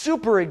now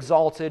super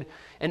exalted,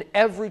 and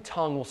every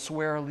tongue will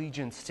swear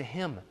allegiance to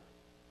him,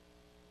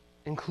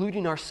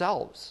 including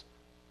ourselves.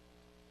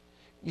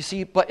 You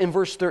see, but in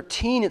verse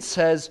 13 it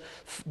says,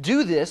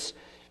 do this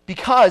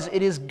because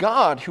it is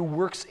God who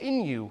works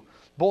in you,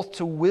 both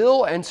to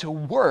will and to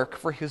work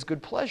for his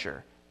good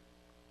pleasure.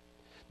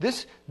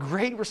 This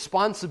great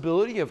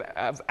responsibility of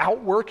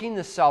outworking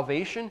this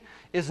salvation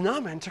is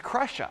not meant to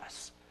crush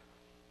us.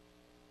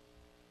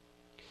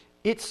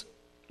 It's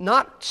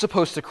not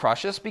supposed to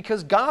crush us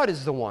because God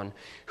is the one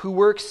who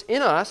works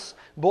in us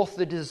both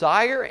the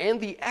desire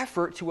and the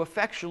effort to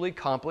effectually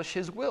accomplish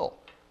his will.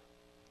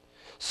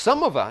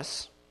 Some of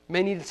us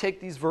may need to take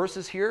these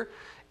verses here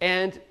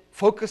and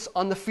focus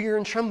on the fear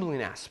and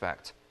trembling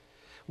aspect.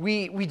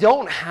 We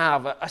don't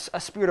have a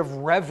spirit of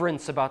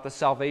reverence about the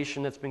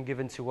salvation that's been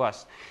given to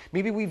us.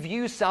 Maybe we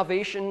view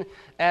salvation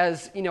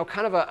as,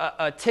 kind of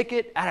a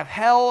ticket out of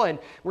hell, and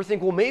we're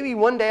thinking, well, maybe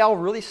one day I'll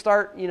really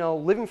start,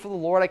 living for the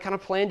Lord. I kind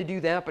of plan to do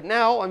that, but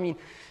now,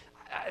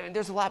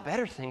 there's a lot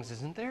better things,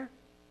 isn't there?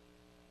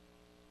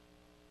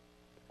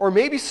 Or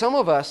maybe some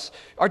of us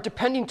are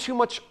depending too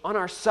much on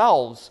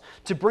ourselves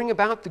to bring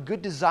about the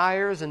good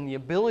desires and the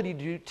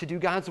ability to do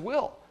God's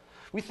will.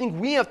 We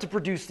think we have to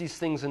produce these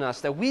things in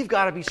us, that we've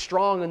got to be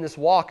strong in this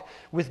walk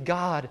with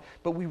God,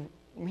 but we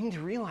need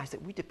to realize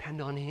that we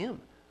depend on him,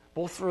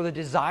 both for the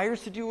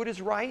desires to do what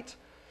is right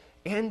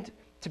and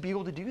to be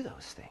able to do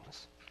those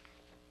things.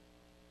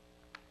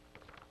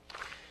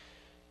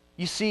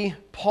 You see,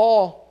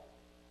 Paul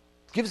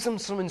gives them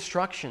some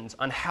instructions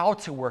on how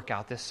to work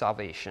out this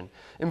salvation.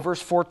 In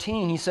verse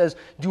 14, he says,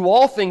 do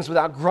all things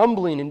without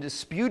grumbling and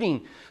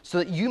disputing, so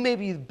that you may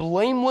be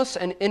blameless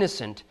and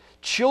innocent,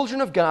 children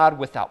of God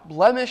without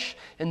blemish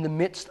in the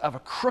midst of a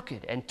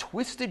crooked and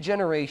twisted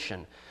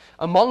generation,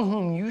 among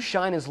whom you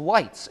shine as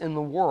lights in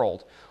the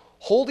world,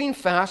 holding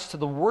fast to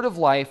the word of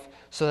life,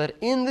 so that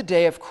in the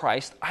day of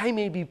Christ I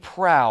may be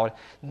proud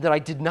that I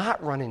did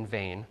not run in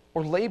vain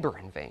or labor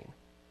in vain.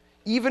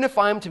 Even if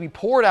I am to be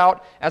poured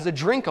out as a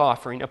drink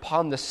offering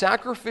upon the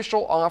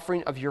sacrificial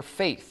offering of your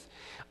faith,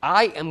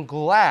 I am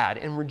glad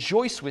and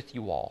rejoice with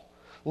you all.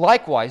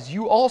 Likewise,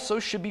 you also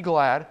should be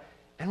glad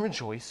and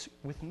rejoice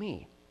with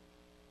me.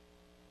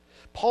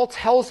 Paul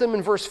tells them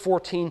in verse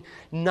 14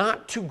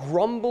 not to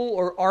grumble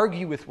or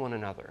argue with one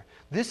another.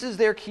 This is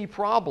their key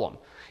problem.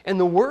 And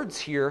the words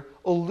here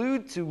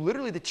allude to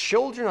literally the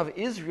children of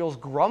Israel's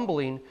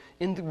grumbling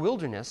in the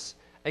wilderness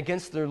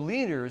against their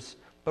leaders,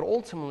 but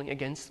ultimately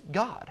against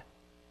God.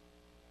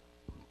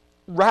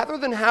 Rather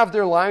than have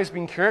their lives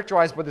being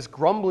characterized by this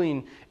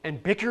grumbling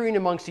and bickering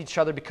amongst each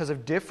other because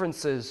of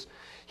differences,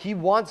 he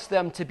wants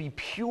them to be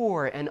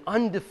pure and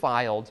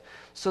undefiled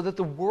so that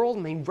the world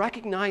may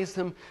recognize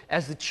them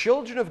as the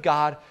children of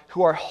God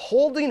who are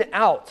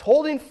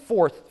holding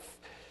forth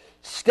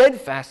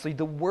steadfastly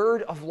the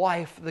word of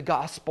life, the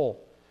gospel,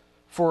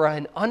 for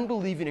an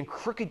unbelieving and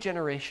crooked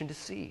generation to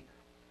see.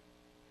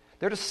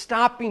 They're to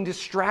stop being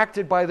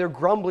distracted by their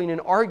grumbling and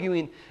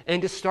arguing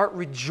and to start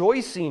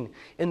rejoicing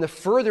in the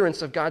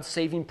furtherance of God's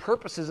saving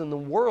purposes in the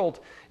world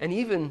and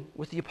even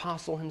with the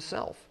apostle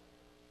himself.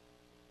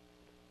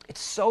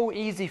 It's so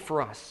easy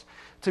for us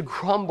to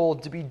grumble,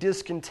 to be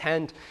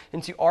discontent,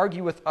 and to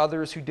argue with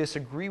others who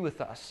disagree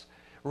with us,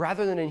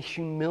 rather than in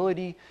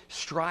humility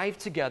strive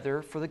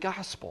together for the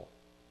gospel.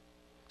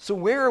 So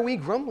where are we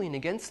grumbling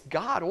against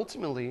God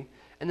ultimately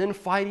and then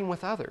fighting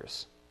with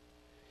others?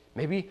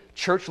 Maybe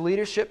church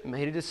leadership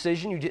made a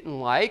decision you didn't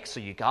like, so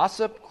you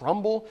gossip,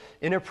 grumble,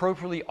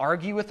 inappropriately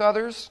argue with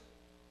others.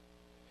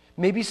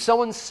 Maybe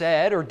someone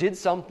said or did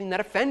something that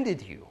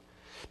offended you.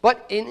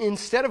 But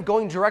instead of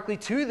going directly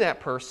to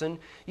that person,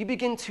 you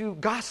begin to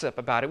gossip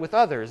about it with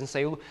others and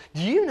say, do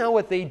you know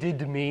what they did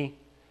to me?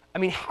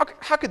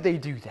 How could they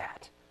do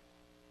that?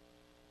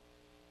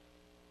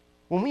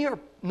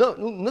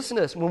 Listen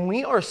to this. When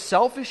we are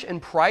selfish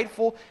and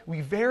prideful, we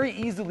very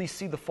easily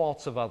see the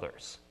faults of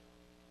others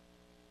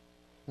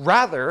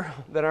rather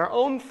than our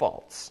own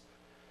faults.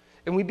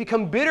 And we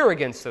become bitter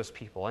against those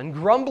people, and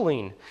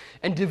grumbling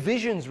and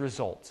divisions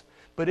result.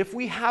 But if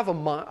we have a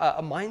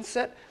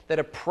mindset that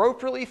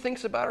appropriately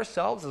thinks about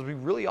ourselves as we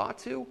really ought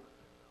to,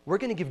 we're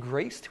going to give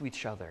grace to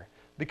each other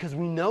because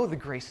we know the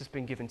grace has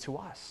been given to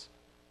us.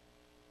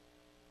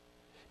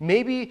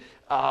 Maybe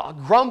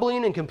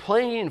grumbling and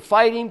complaining and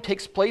fighting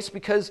takes place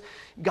because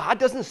God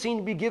doesn't seem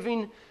to be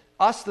giving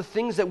us the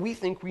things that we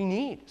think we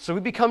need. So we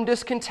become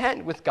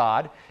discontent with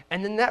God,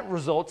 and then that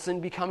results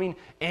in becoming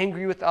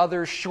angry with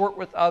others, short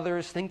with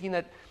others, thinking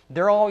that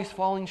they're always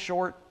falling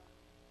short.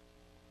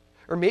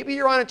 Or maybe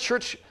you're on a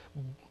church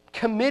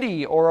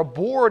committee or a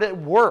board at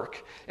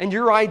work, and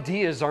your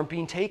ideas aren't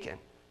being taken.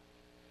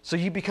 So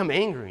you become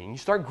angry and you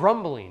start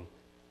grumbling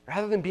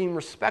rather than being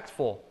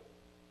respectful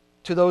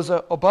to those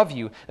above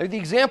you. The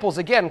examples,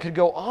 again, could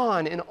go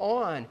on and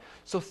on.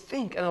 So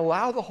think and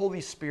allow the Holy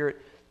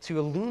Spirit to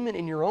illumine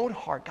in your own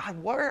heart,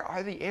 God, where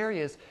are the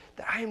areas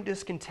that I am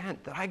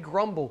discontent, that I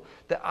grumble,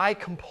 that I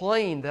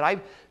complain, that I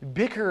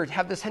bicker,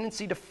 have this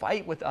tendency to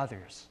fight with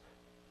others?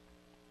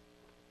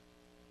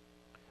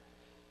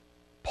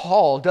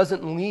 Paul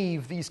doesn't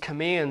leave these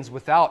commands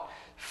without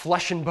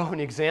flesh and bone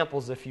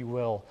examples, if you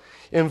will.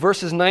 In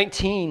verses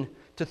 19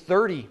 to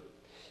 30,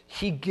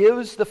 he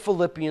gives the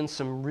Philippians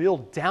some real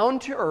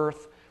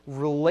down-to-earth,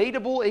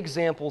 relatable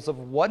examples of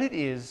what it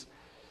is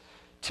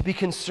to be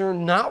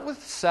concerned not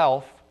with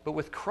self, but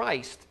with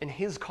Christ and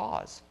his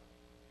cause.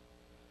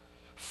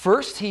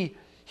 First, he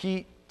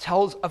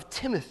tells of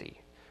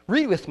Timothy.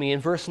 Read with me in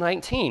verse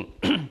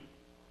 19.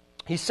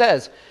 He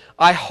says,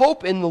 I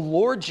hope in the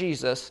Lord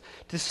Jesus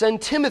to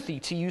send Timothy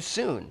to you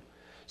soon,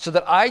 so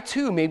that I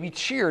too may be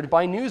cheered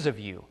by news of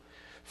you.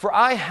 For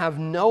I have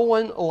no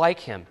one like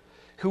him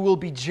who will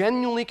be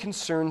genuinely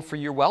concerned for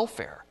your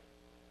welfare.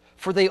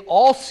 For they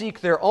all seek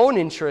their own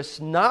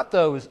interests, not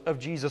those of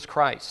Jesus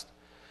Christ.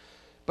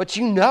 But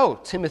you know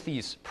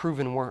Timothy's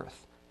proven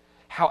worth,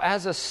 how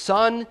as a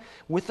son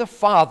with a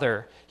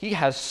father he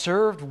has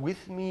served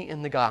with me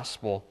in the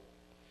gospel.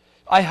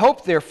 I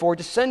hope, therefore,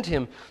 to send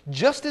him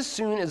just as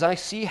soon as I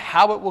see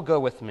how it will go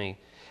with me.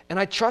 And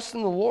I trust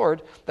in the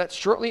Lord that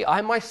shortly I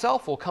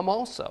myself will come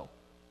also.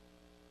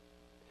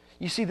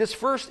 You see, this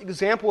first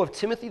example of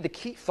Timothy, the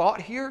key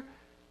thought here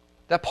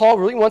that Paul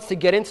really wants to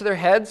get into their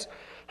heads,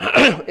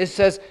 it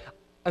says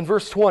in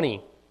verse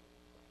 20,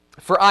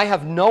 for I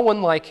have no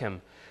one like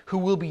him who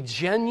will be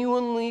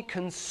genuinely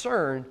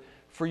concerned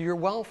for your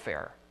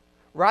welfare.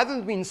 Rather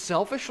than being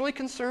selfishly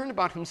concerned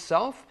about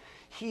himself,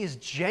 he is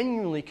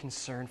genuinely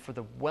concerned for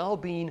the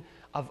well-being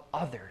of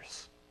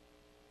others.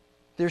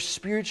 Their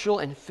spiritual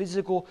and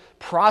physical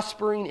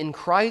prospering in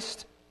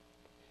Christ.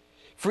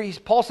 For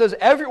Paul says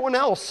everyone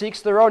else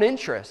seeks their own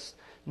interests,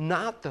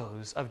 not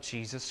those of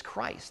Jesus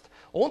Christ.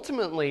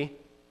 Ultimately,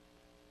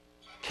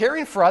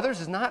 caring for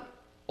others is not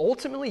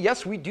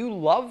yes, we do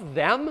love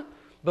them,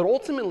 but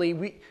ultimately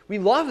we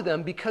love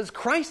them because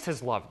Christ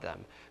has loved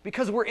them,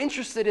 because we're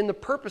interested in the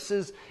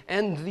purposes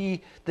and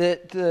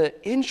the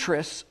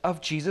interests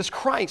of Jesus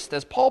Christ,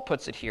 as Paul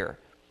puts it here.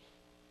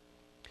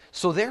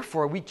 So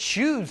therefore, we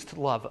choose to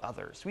love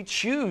others. We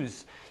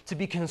choose to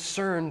be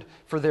concerned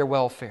for their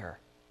welfare.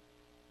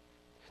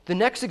 The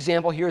next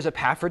example here is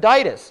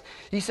Epaphroditus.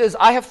 He says,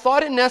 I have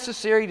thought it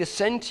necessary to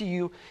send to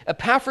you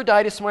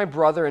Epaphroditus, my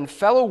brother and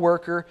fellow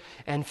worker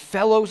and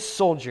fellow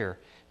soldier,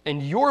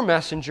 and your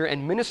messenger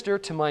and minister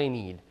to my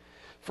need.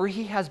 For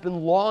he has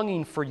been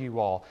longing for you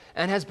all,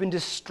 and has been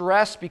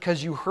distressed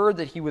because you heard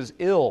that he was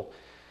ill.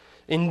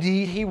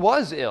 Indeed, he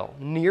was ill,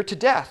 near to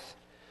death.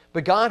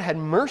 But God had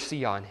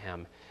mercy on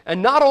him,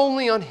 and not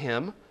only on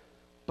him,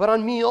 but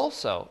on me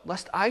also,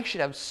 lest I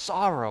should have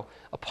sorrow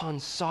upon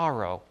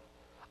sorrow.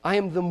 I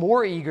am the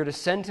more eager to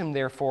send him,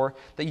 therefore,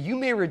 that you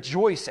may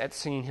rejoice at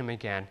seeing him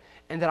again,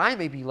 and that I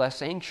may be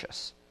less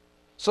anxious.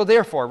 So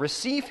therefore,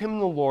 receive him in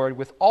the Lord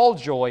with all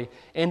joy,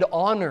 and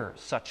honor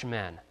such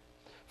men.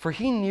 For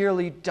he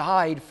nearly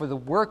died for the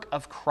work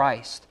of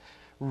Christ,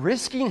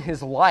 risking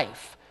his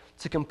life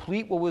to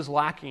complete what was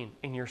lacking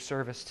in your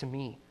service to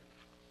me.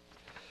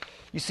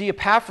 You see,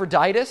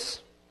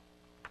 Epaphroditus,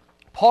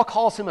 Paul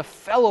calls him a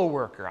fellow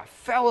worker, a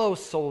fellow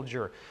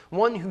soldier,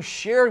 one who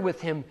shared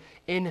with him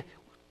in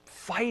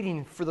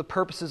fighting for the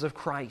purposes of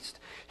Christ.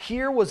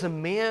 Here was a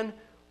man,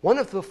 one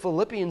of the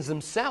Philippians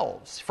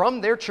themselves,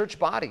 from their church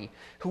body,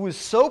 who was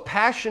so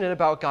passionate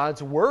about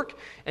God's work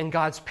and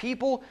God's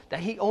people that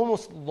he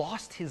almost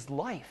lost his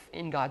life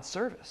in God's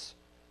service.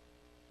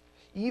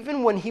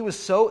 Even when he was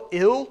so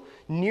ill,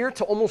 near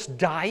to almost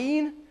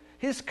dying,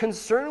 his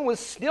concern was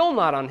still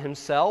not on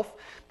himself,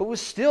 but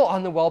was still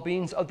on the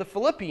well-being of the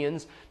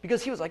Philippians,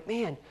 because he was like,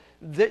 man,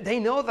 they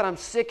know that I'm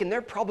sick and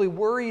they're probably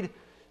worried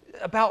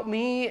about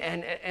me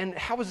and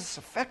how is this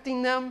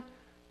affecting them?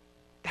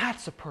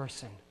 That's a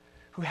person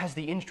who has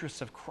the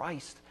interests of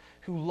Christ,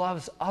 who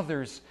loves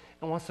others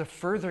and wants to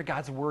further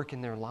God's work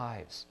in their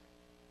lives.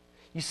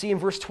 You see in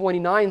verse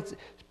 29,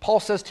 Paul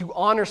says to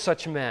honor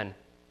such men.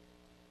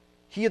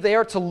 They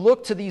are to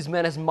look to these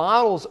men as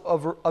models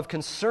of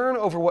concern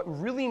over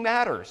what really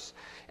matters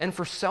and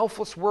for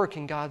selfless work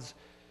in God's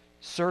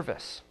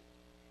service.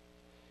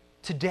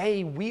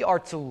 Today, we are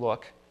to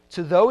look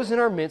to those in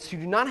our midst who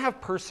do not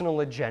have personal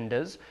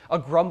agendas, a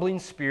grumbling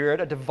spirit,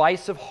 a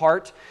divisive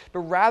heart, but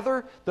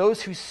rather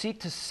those who seek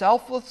to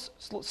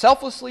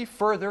selflessly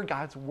further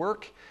God's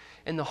work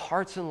in the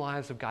hearts and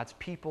lives of God's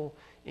people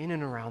in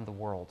and around the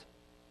world.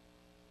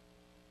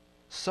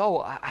 So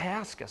I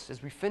ask us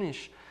as we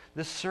finish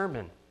this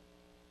sermon,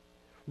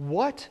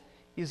 what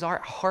is our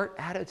heart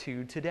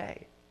attitude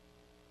today?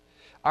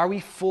 Are we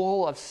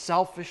full of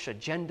selfish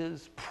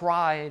agendas,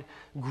 pride,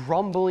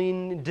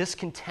 grumbling,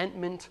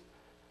 discontentment?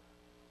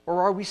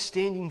 Or are we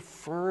standing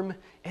firm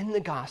in the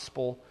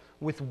gospel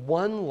with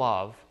one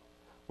love,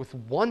 with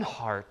one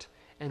heart,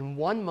 and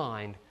one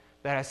mind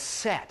that is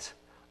set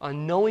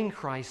on knowing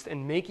Christ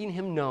and making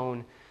Him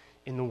known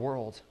in the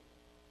world?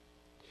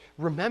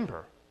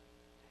 Remember,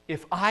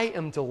 if I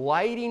am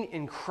delighting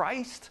in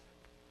Christ,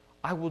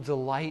 I will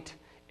delight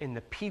in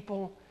the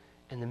people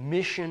and the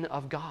mission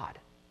of God.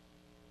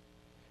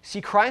 See,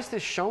 Christ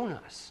has shown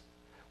us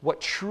what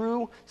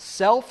true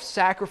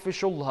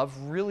self-sacrificial love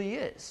really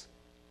is.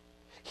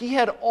 He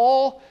had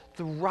all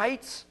the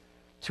rights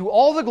to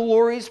all the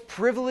glories,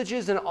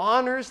 privileges, and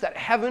honors that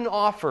heaven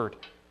offered,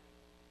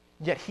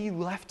 yet He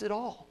left it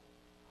all,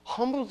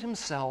 humbled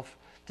Himself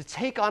to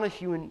take on a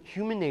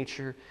human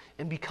nature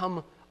and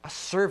become a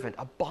servant,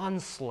 a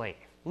bondslave,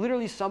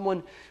 literally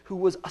someone who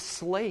was a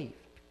slave.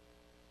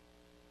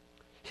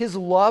 His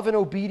love and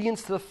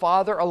obedience to the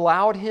Father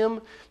allowed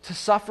Him to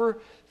suffer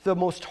the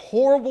most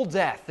horrible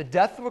death, the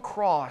death of a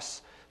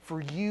cross,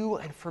 for you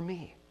and for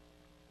me.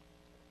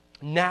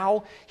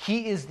 Now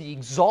He is the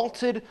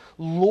exalted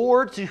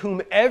Lord to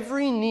whom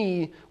every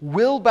knee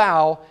will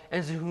bow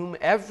and to whom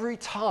every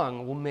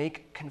tongue will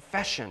make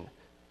confession.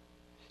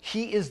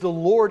 He is the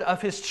Lord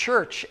of His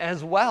church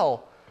as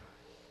well.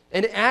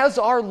 And as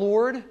our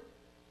Lord,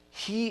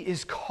 He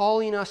is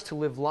calling us to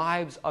live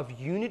lives of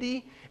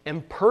unity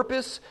and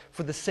purpose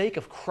for the sake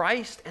of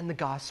Christ and the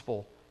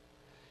gospel.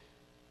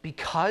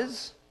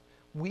 Because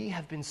we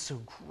have been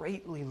so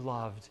greatly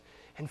loved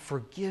and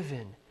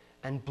forgiven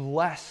and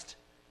blessed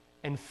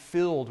and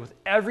filled with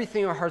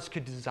everything our hearts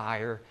could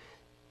desire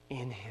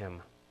in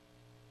Him.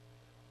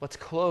 Let's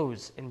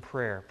close in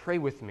prayer. Pray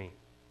with me.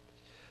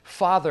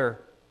 Father,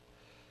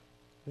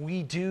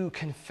 we do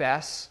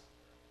confess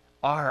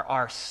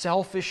our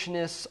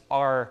selfishness,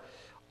 our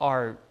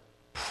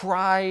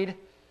pride,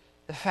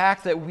 the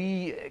fact that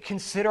we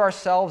consider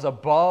ourselves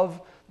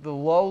above the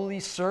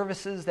lowly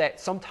services that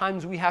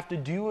sometimes we have to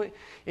do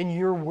in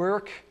your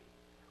work.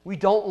 We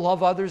don't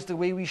love others the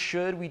way we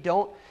should. We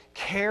don't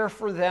care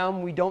for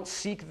them. We don't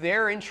seek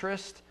their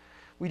interest.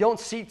 We don't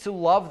seek to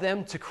love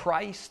them to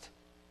Christ.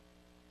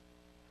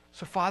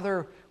 So,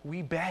 Father,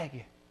 we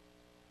beg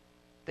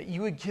that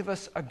you would give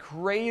us a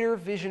greater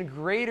vision, a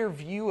greater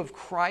view of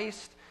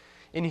Christ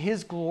in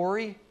His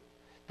glory,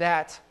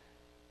 that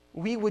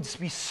we would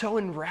be so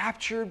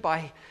enraptured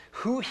by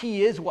who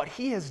He is, what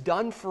He has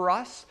done for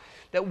us,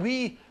 that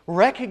we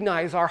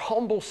recognize our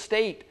humble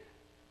state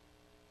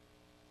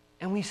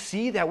and we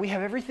see that we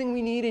have everything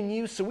we need in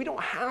you, so we don't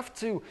have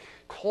to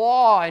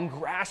claw and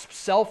grasp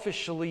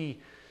selfishly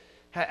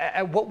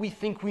at what we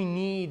think we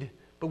need,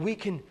 but we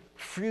can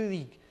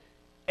freely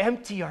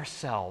empty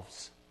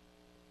ourselves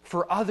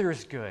for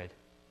others' good,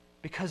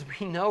 because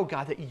we know,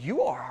 God, that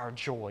you are our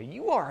joy,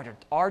 you are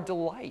our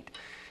delight,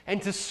 and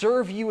to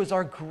serve you is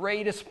our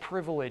greatest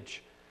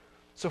privilege.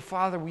 So,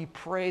 Father, we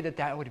pray that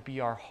that would be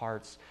our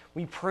hearts.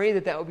 We pray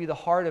that that would be the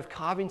heart of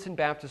Covington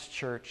Baptist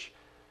Church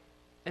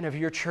and of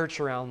your church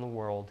around the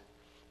world.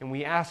 And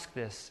we ask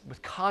this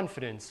with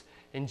confidence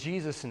in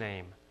Jesus'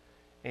 name.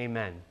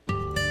 Amen.